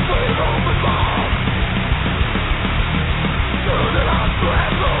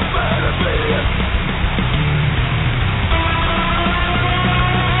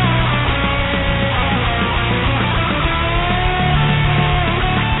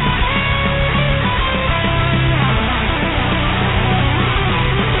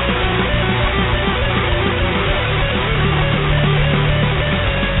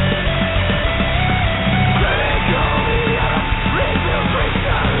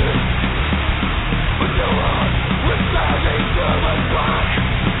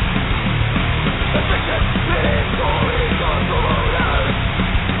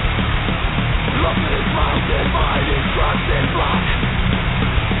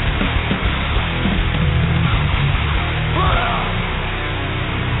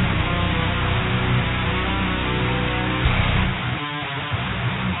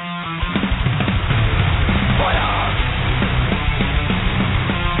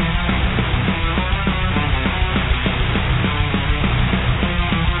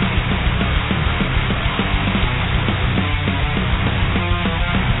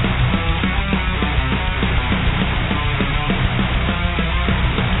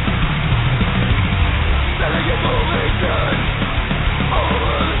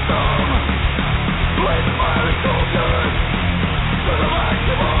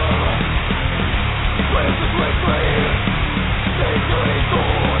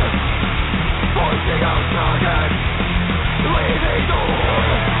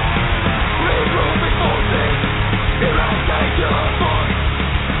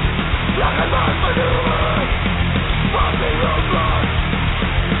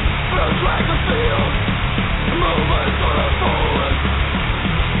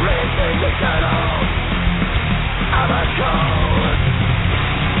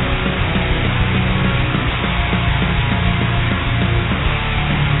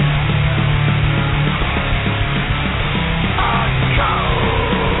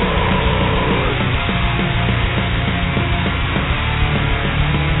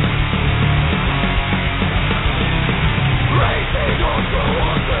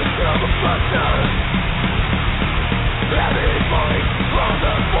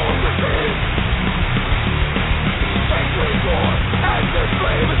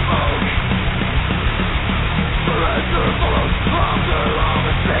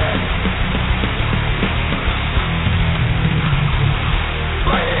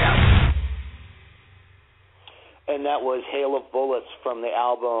 And that was Hail of Bullets from the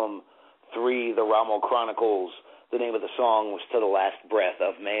album 3, The Rommel Chronicles. The name of the song was To the Last Breath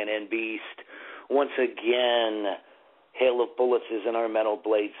of Man and Beast. Once again, Hail of Bullets is in our Metal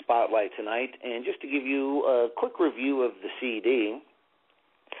Blade Spotlight tonight. And just to give you a quick review of the CD,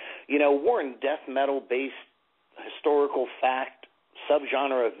 you know, Warren death metal-based historical fact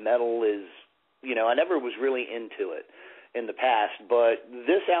subgenre of metal is, you know, I never was really into it in the past, but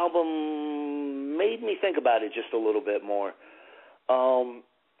this album made me think about it just a little bit more.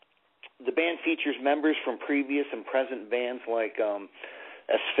 The band features members from previous and present bands like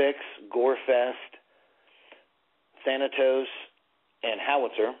Asphyx, Gorefest, Thanatos, and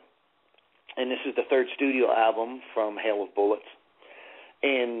Howitzer. And this is the third studio album from Hail of Bullets.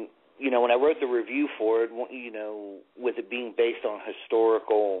 And, you know, when I wrote the review for it, you know, with it being based on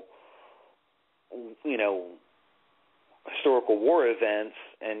historical war events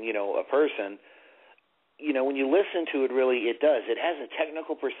and, you know, a person, you know, when you listen to it, really, it does. It has a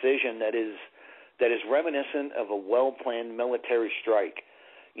technical precision that is reminiscent of a well-planned military strike.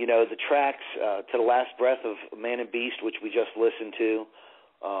 You know, the tracks, To the Last Breath of Man and Beast, which we just listened to,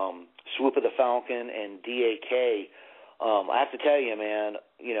 Swoop of the Falcon, and DAK, I have to tell you, man,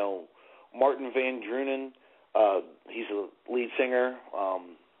 you know, Martin Van Drunen, he's the lead singer,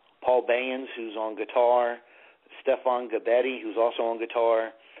 Paul Bayens, who's on guitar, Stefan Gabetti, who's also on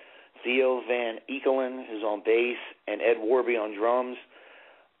guitar, Theo Van Ekelen, who's on bass, and Ed Warby on drums.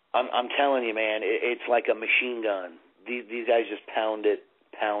 I'm telling you, man, it's like a machine gun. These guys just pound it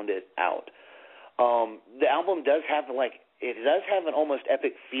out. The album does have an almost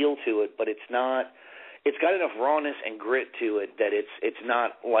epic feel to it, but it's not. It's got enough rawness and grit to it that it's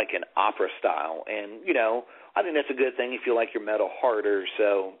not like an opera style. And, you know, I think that's a good thing if you like your metal harder.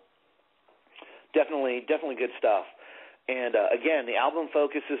 So definitely good stuff. And, again, the album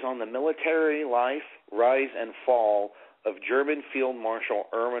focuses on the military life, rise, and fall of German Field Marshal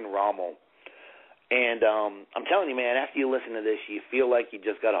Erwin Rommel. And I'm telling you, man, after you listen to this, you feel like you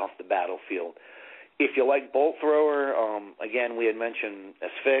just got off the battlefield. If you like Bolt Thrower, again, we had mentioned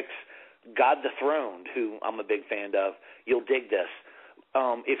Asphyx, God the Throned, who I'm a big fan of, you'll dig this.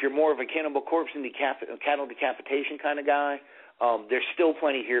 If you're more of a Cannibal Corpse and cattle decapitation kind of guy, there's still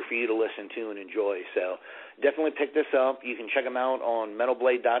plenty here for you to listen to and enjoy. So definitely pick this up. You can check them out on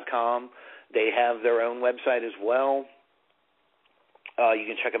metalblade.com. They have their own website as well. You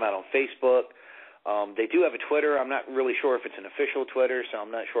can check them out on Facebook. They do have a Twitter. I'm not really sure if it's an official Twitter, so I'm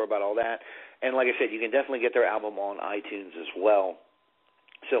not sure about all that. And like I said, you can definitely get their album on iTunes as well.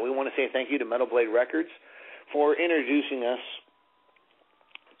 So we want to say thank you to Metal Blade Records for introducing us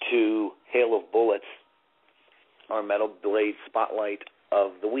to Hail of Bullets, our Metal Blade Spotlight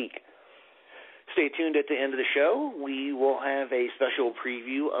of the week. Stay tuned at the end of the show. We will have a special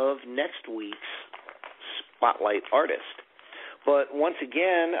preview of next week's Spotlight artist. But once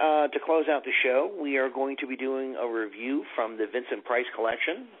again, to close out the show, we are going to be doing a review from the Vincent Price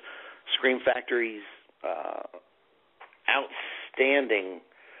Collection, Scream Factory's outstanding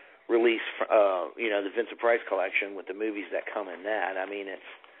release, the Vincent Price Collection with the movies that come in that. I mean,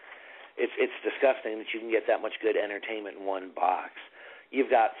 it's disgusting that you can get that much good entertainment in one box. You've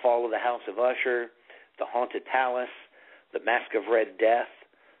got Fall of the House of Usher, The Haunted Palace, The Mask of Red Death,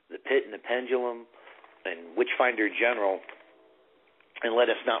 The Pit and the Pendulum, and Witchfinder General. And let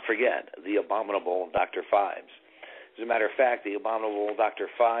us not forget The Abominable Dr. Phibes. As a matter of fact, The Abominable Dr.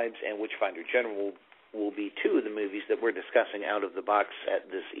 Phibes and Witchfinder General will be two of the movies that we're discussing out of the box set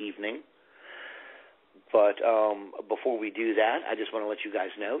this evening. But before we do that, I just want to let you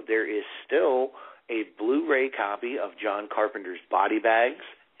guys know there is still a Blu-ray copy of John Carpenter's Body Bags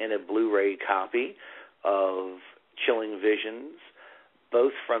and a Blu-ray copy of Chilling Visions,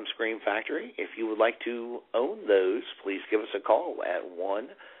 both from Scream Factory. If you would like to own those, please give us a call at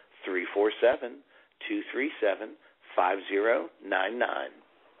 1-347-237-5099.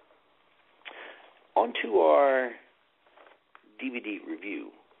 On to our DVD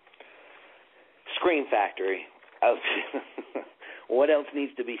review. Scream Factory. What else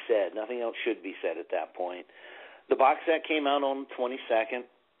needs to be said? Nothing else should be said at that point. The box set came out on the 22nd.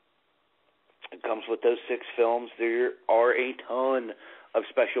 It comes with those 6 films. There are a ton of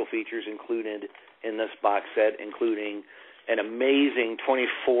special features included in this box set, including an amazing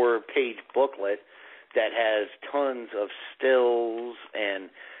 24-page booklet that has tons of stills and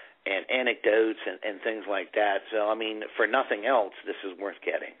anecdotes and things like that. So, I mean, for nothing else, this is worth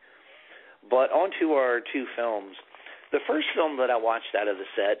getting. But on to our 2 films. The first film that I watched out of the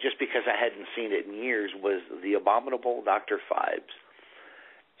set, just because I hadn't seen it in years, was The Abominable Dr. Phibes.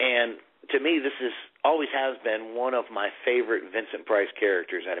 And to me, this always has been one of my favorite Vincent Price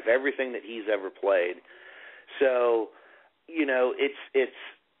characters out of everything that he's ever played. So, you know, it's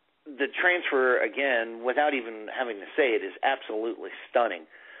the transfer, again, without even having to say it, is absolutely stunning.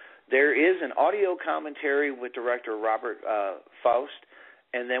 There is an audio commentary with director Robert Faust,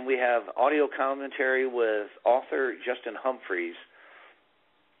 and then we have audio commentary with author Justin Humphreys.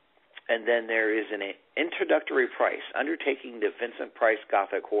 And then there is an introductory price, Undertaking the Vincent Price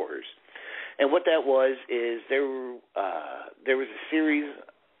Gothic Horrors. And what that was is there was a series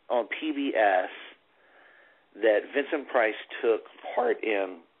on PBS that Vincent Price took part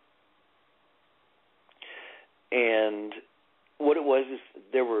in. And what it was is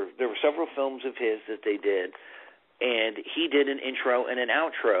there were several films of his that they did, and he did an intro and an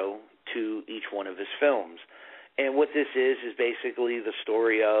outro to each one of his films. And what this is basically the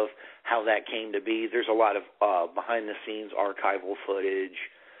story of how that came to be. There's a lot of behind-the-scenes archival footage,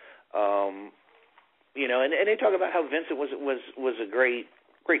 you know, and they talk about how Vincent was a great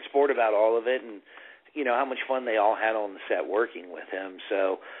sport about all of it, and you know how much fun they all had on the set working with him.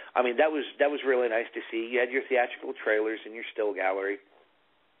 So, I mean, that was really nice to see. You had your theatrical trailers and your still gallery,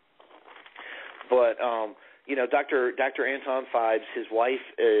 but you know, Dr. Anton Phibes, his wife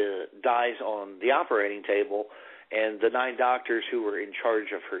dies on the operating table, and the 9 doctors who were in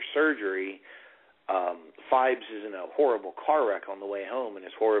charge of her surgery, Phibes is in a horrible car wreck on the way home and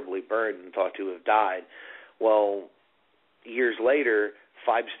is horribly burned and thought to have died. Well, years later,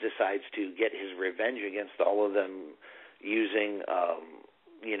 Phibes decides to get his revenge against all of them using,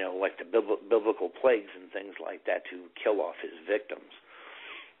 you know, like the biblical plagues and things like that to kill off his victims.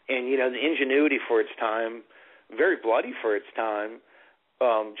 And, you know, the ingenuity for its time, very bloody for its time,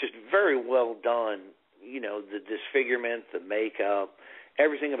 just very well done. You know, the disfigurement, the makeup,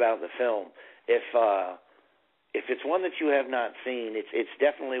 everything about the film. If it's one that you have not seen, it's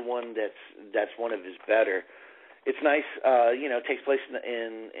definitely one that's one of his better. It's nice, you know, it takes place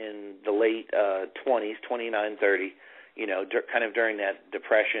in the late 20s, 29, 30, you know, kind of during that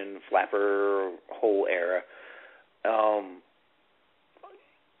Depression, flapper hole era.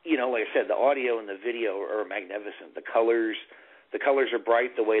 You know, like I said, the audio and the video are magnificent. The colors are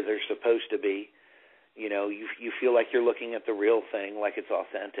bright the way they're supposed to be. You know, you feel like you're looking at the real thing, like it's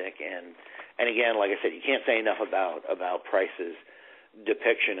authentic. And again, like I said, you can't say enough about Price's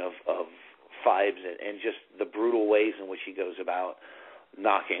depiction of Phibes and just the brutal ways in which he goes about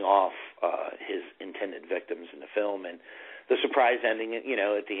knocking off his intended victims in the film, and the surprise ending, you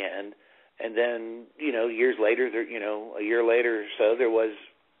know, at the end. And then, you know, years later, a year later or so, there was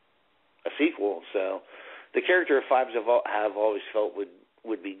a sequel. So the character of Phibes have always felt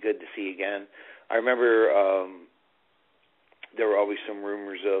would be good to see again. I remember there were always some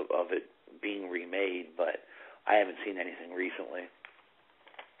rumors of it being remade, but I haven't seen anything recently.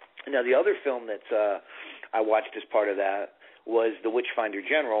 Now, the other film that I watched as part of that was The Witchfinder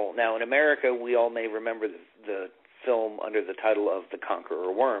General. Now, in America, we all may remember the film under the title of The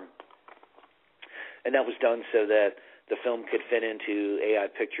Conqueror Worm. And that was done so that the film could fit into AI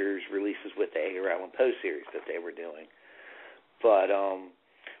Pictures releases with the Edgar Allan Poe series that they were doing. But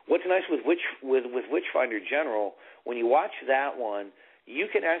what's nice with Witchfinder General, when you watch that one, you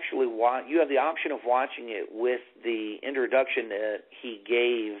can actually watch. You have the option of watching it with the introduction that he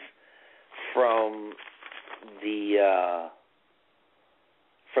gave from the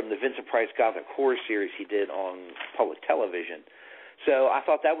Vincent Price Gothic Horror series he did on public television. So I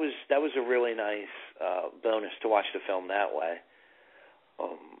thought that was a really nice bonus to watch the film that way.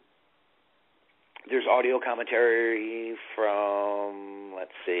 There's audio commentary from, let's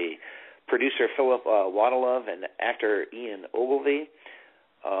see, producer Philip Wadilove and actor Ian Ogilvy.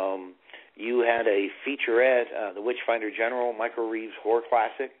 You had a featurette, The Witchfinder General, Michael Reeves' horror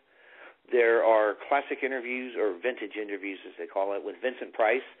classic. There are classic interviews, or vintage interviews as they call it, with Vincent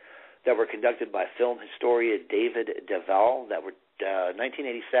Price that were conducted by film historian David DeVal that were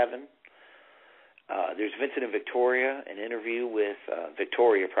 1987. There's Vincent and Victoria, an interview with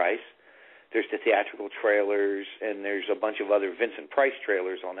Victoria Price. There's the theatrical trailers, and there's a bunch of other Vincent Price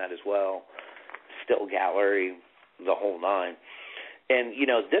trailers on that as well. still gallery, the whole nine. And,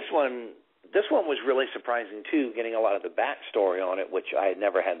 this one was really surprising, too, getting a lot of the backstory on it, which I had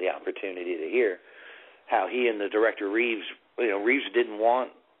never had the opportunity to hear, how he and the director Reeves didn't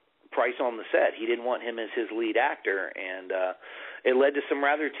want Price on the set. He didn't want him as his lead actor, and it led to some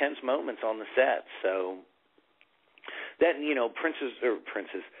rather tense moments on the set. So that,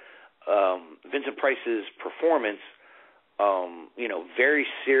 Vincent Price's performance, very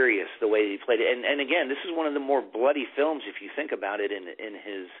serious the way he played it. And again, this is one of the more bloody films, if you think about it, in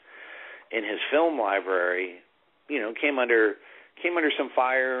his film library. Came under some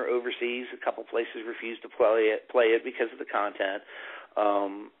fire overseas. A couple places refused to play it because of the content.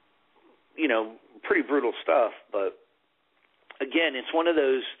 Pretty brutal stuff. But again, it's one of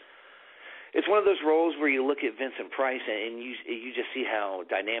those roles where you look at Vincent Price and you just see how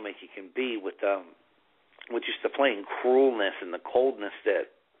dynamic he can be with just the plain cruelness and the coldness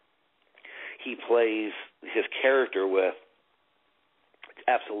that he plays his character with. It's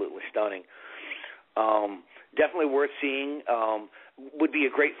absolutely stunning. Definitely worth seeing. Would be a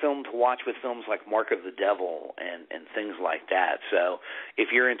great film to watch with films like Mark of the Devil and things like that. So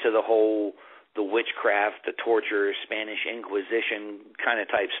if you're into the witchcraft, the torture, Spanish Inquisition kind of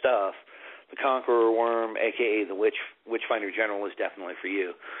type stuff, The Conqueror Worm, a.k.a. the Witchfinder General, is definitely for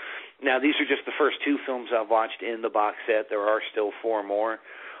you. Now, these are just the first two films I've watched in the box set. There are still 4 more.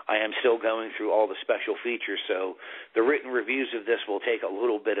 I am still going through all the special features, so the written reviews of this will take a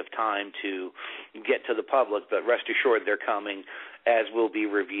little bit of time to get to the public, but rest assured they're coming, as will be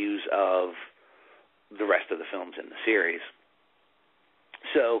reviews of the rest of the films in the series.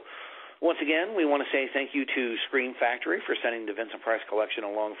 So, once again, we want to say thank you to Scream Factory for sending the Vincent Price Collection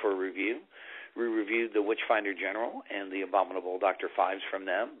along for a review. We reviewed the Witchfinder General and the Abominable Dr. Phibes from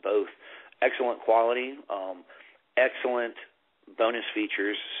them, both excellent quality, excellent bonus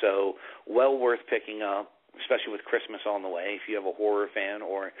features, so well worth picking up, especially with Christmas on the way. If you have a horror fan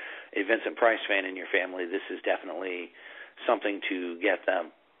or a Vincent Price fan in your family, this is definitely something to get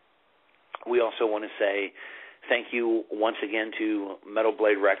them. We also want to say thank you once again to Metal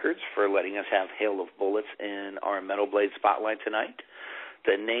Blade Records for letting us have Hail of Bullets in our Metal Blade Spotlight tonight.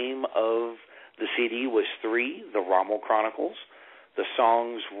 The name of the CD was 3, The Rommel Chronicles. The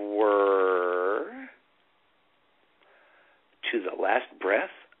songs were To the Last Breath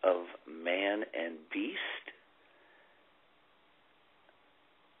of Man and Beast,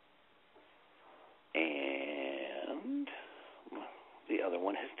 and the other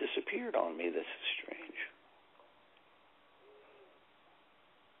one has disappeared on me. This is strange.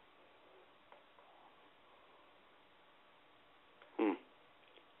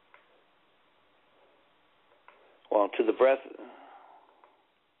 Well, To the Breath...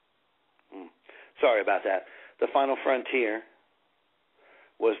 Sorry about that. The Final Frontier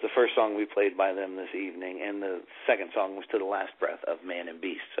was the first song we played by them this evening, and the second song was To the Last Breath of Man and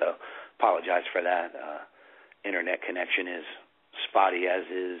Beast. So apologize for that. Internet connection is spotty, as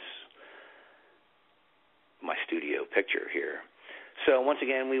is my studio picture here. So once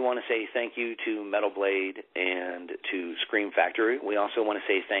again, we want to say thank you to Metal Blade and to Scream Factory. We also want to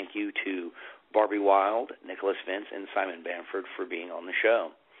say thank you to Barbie Wilde, Nicholas Vince, and Simon Bamford for being on the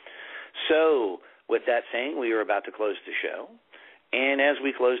show. So with that saying, we are about to close the show. And as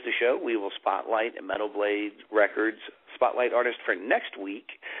we close the show, we will spotlight Metal Blade Records spotlight artist for next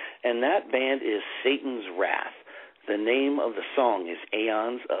week, and that band is Satan's Wrath. The name of the song is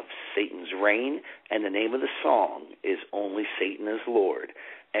Aeons of Satan's Reign, and the name of the song is Only Satan is Lord.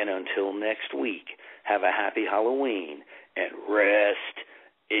 And until next week, have a happy Halloween, and rest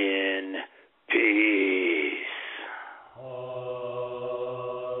in peace.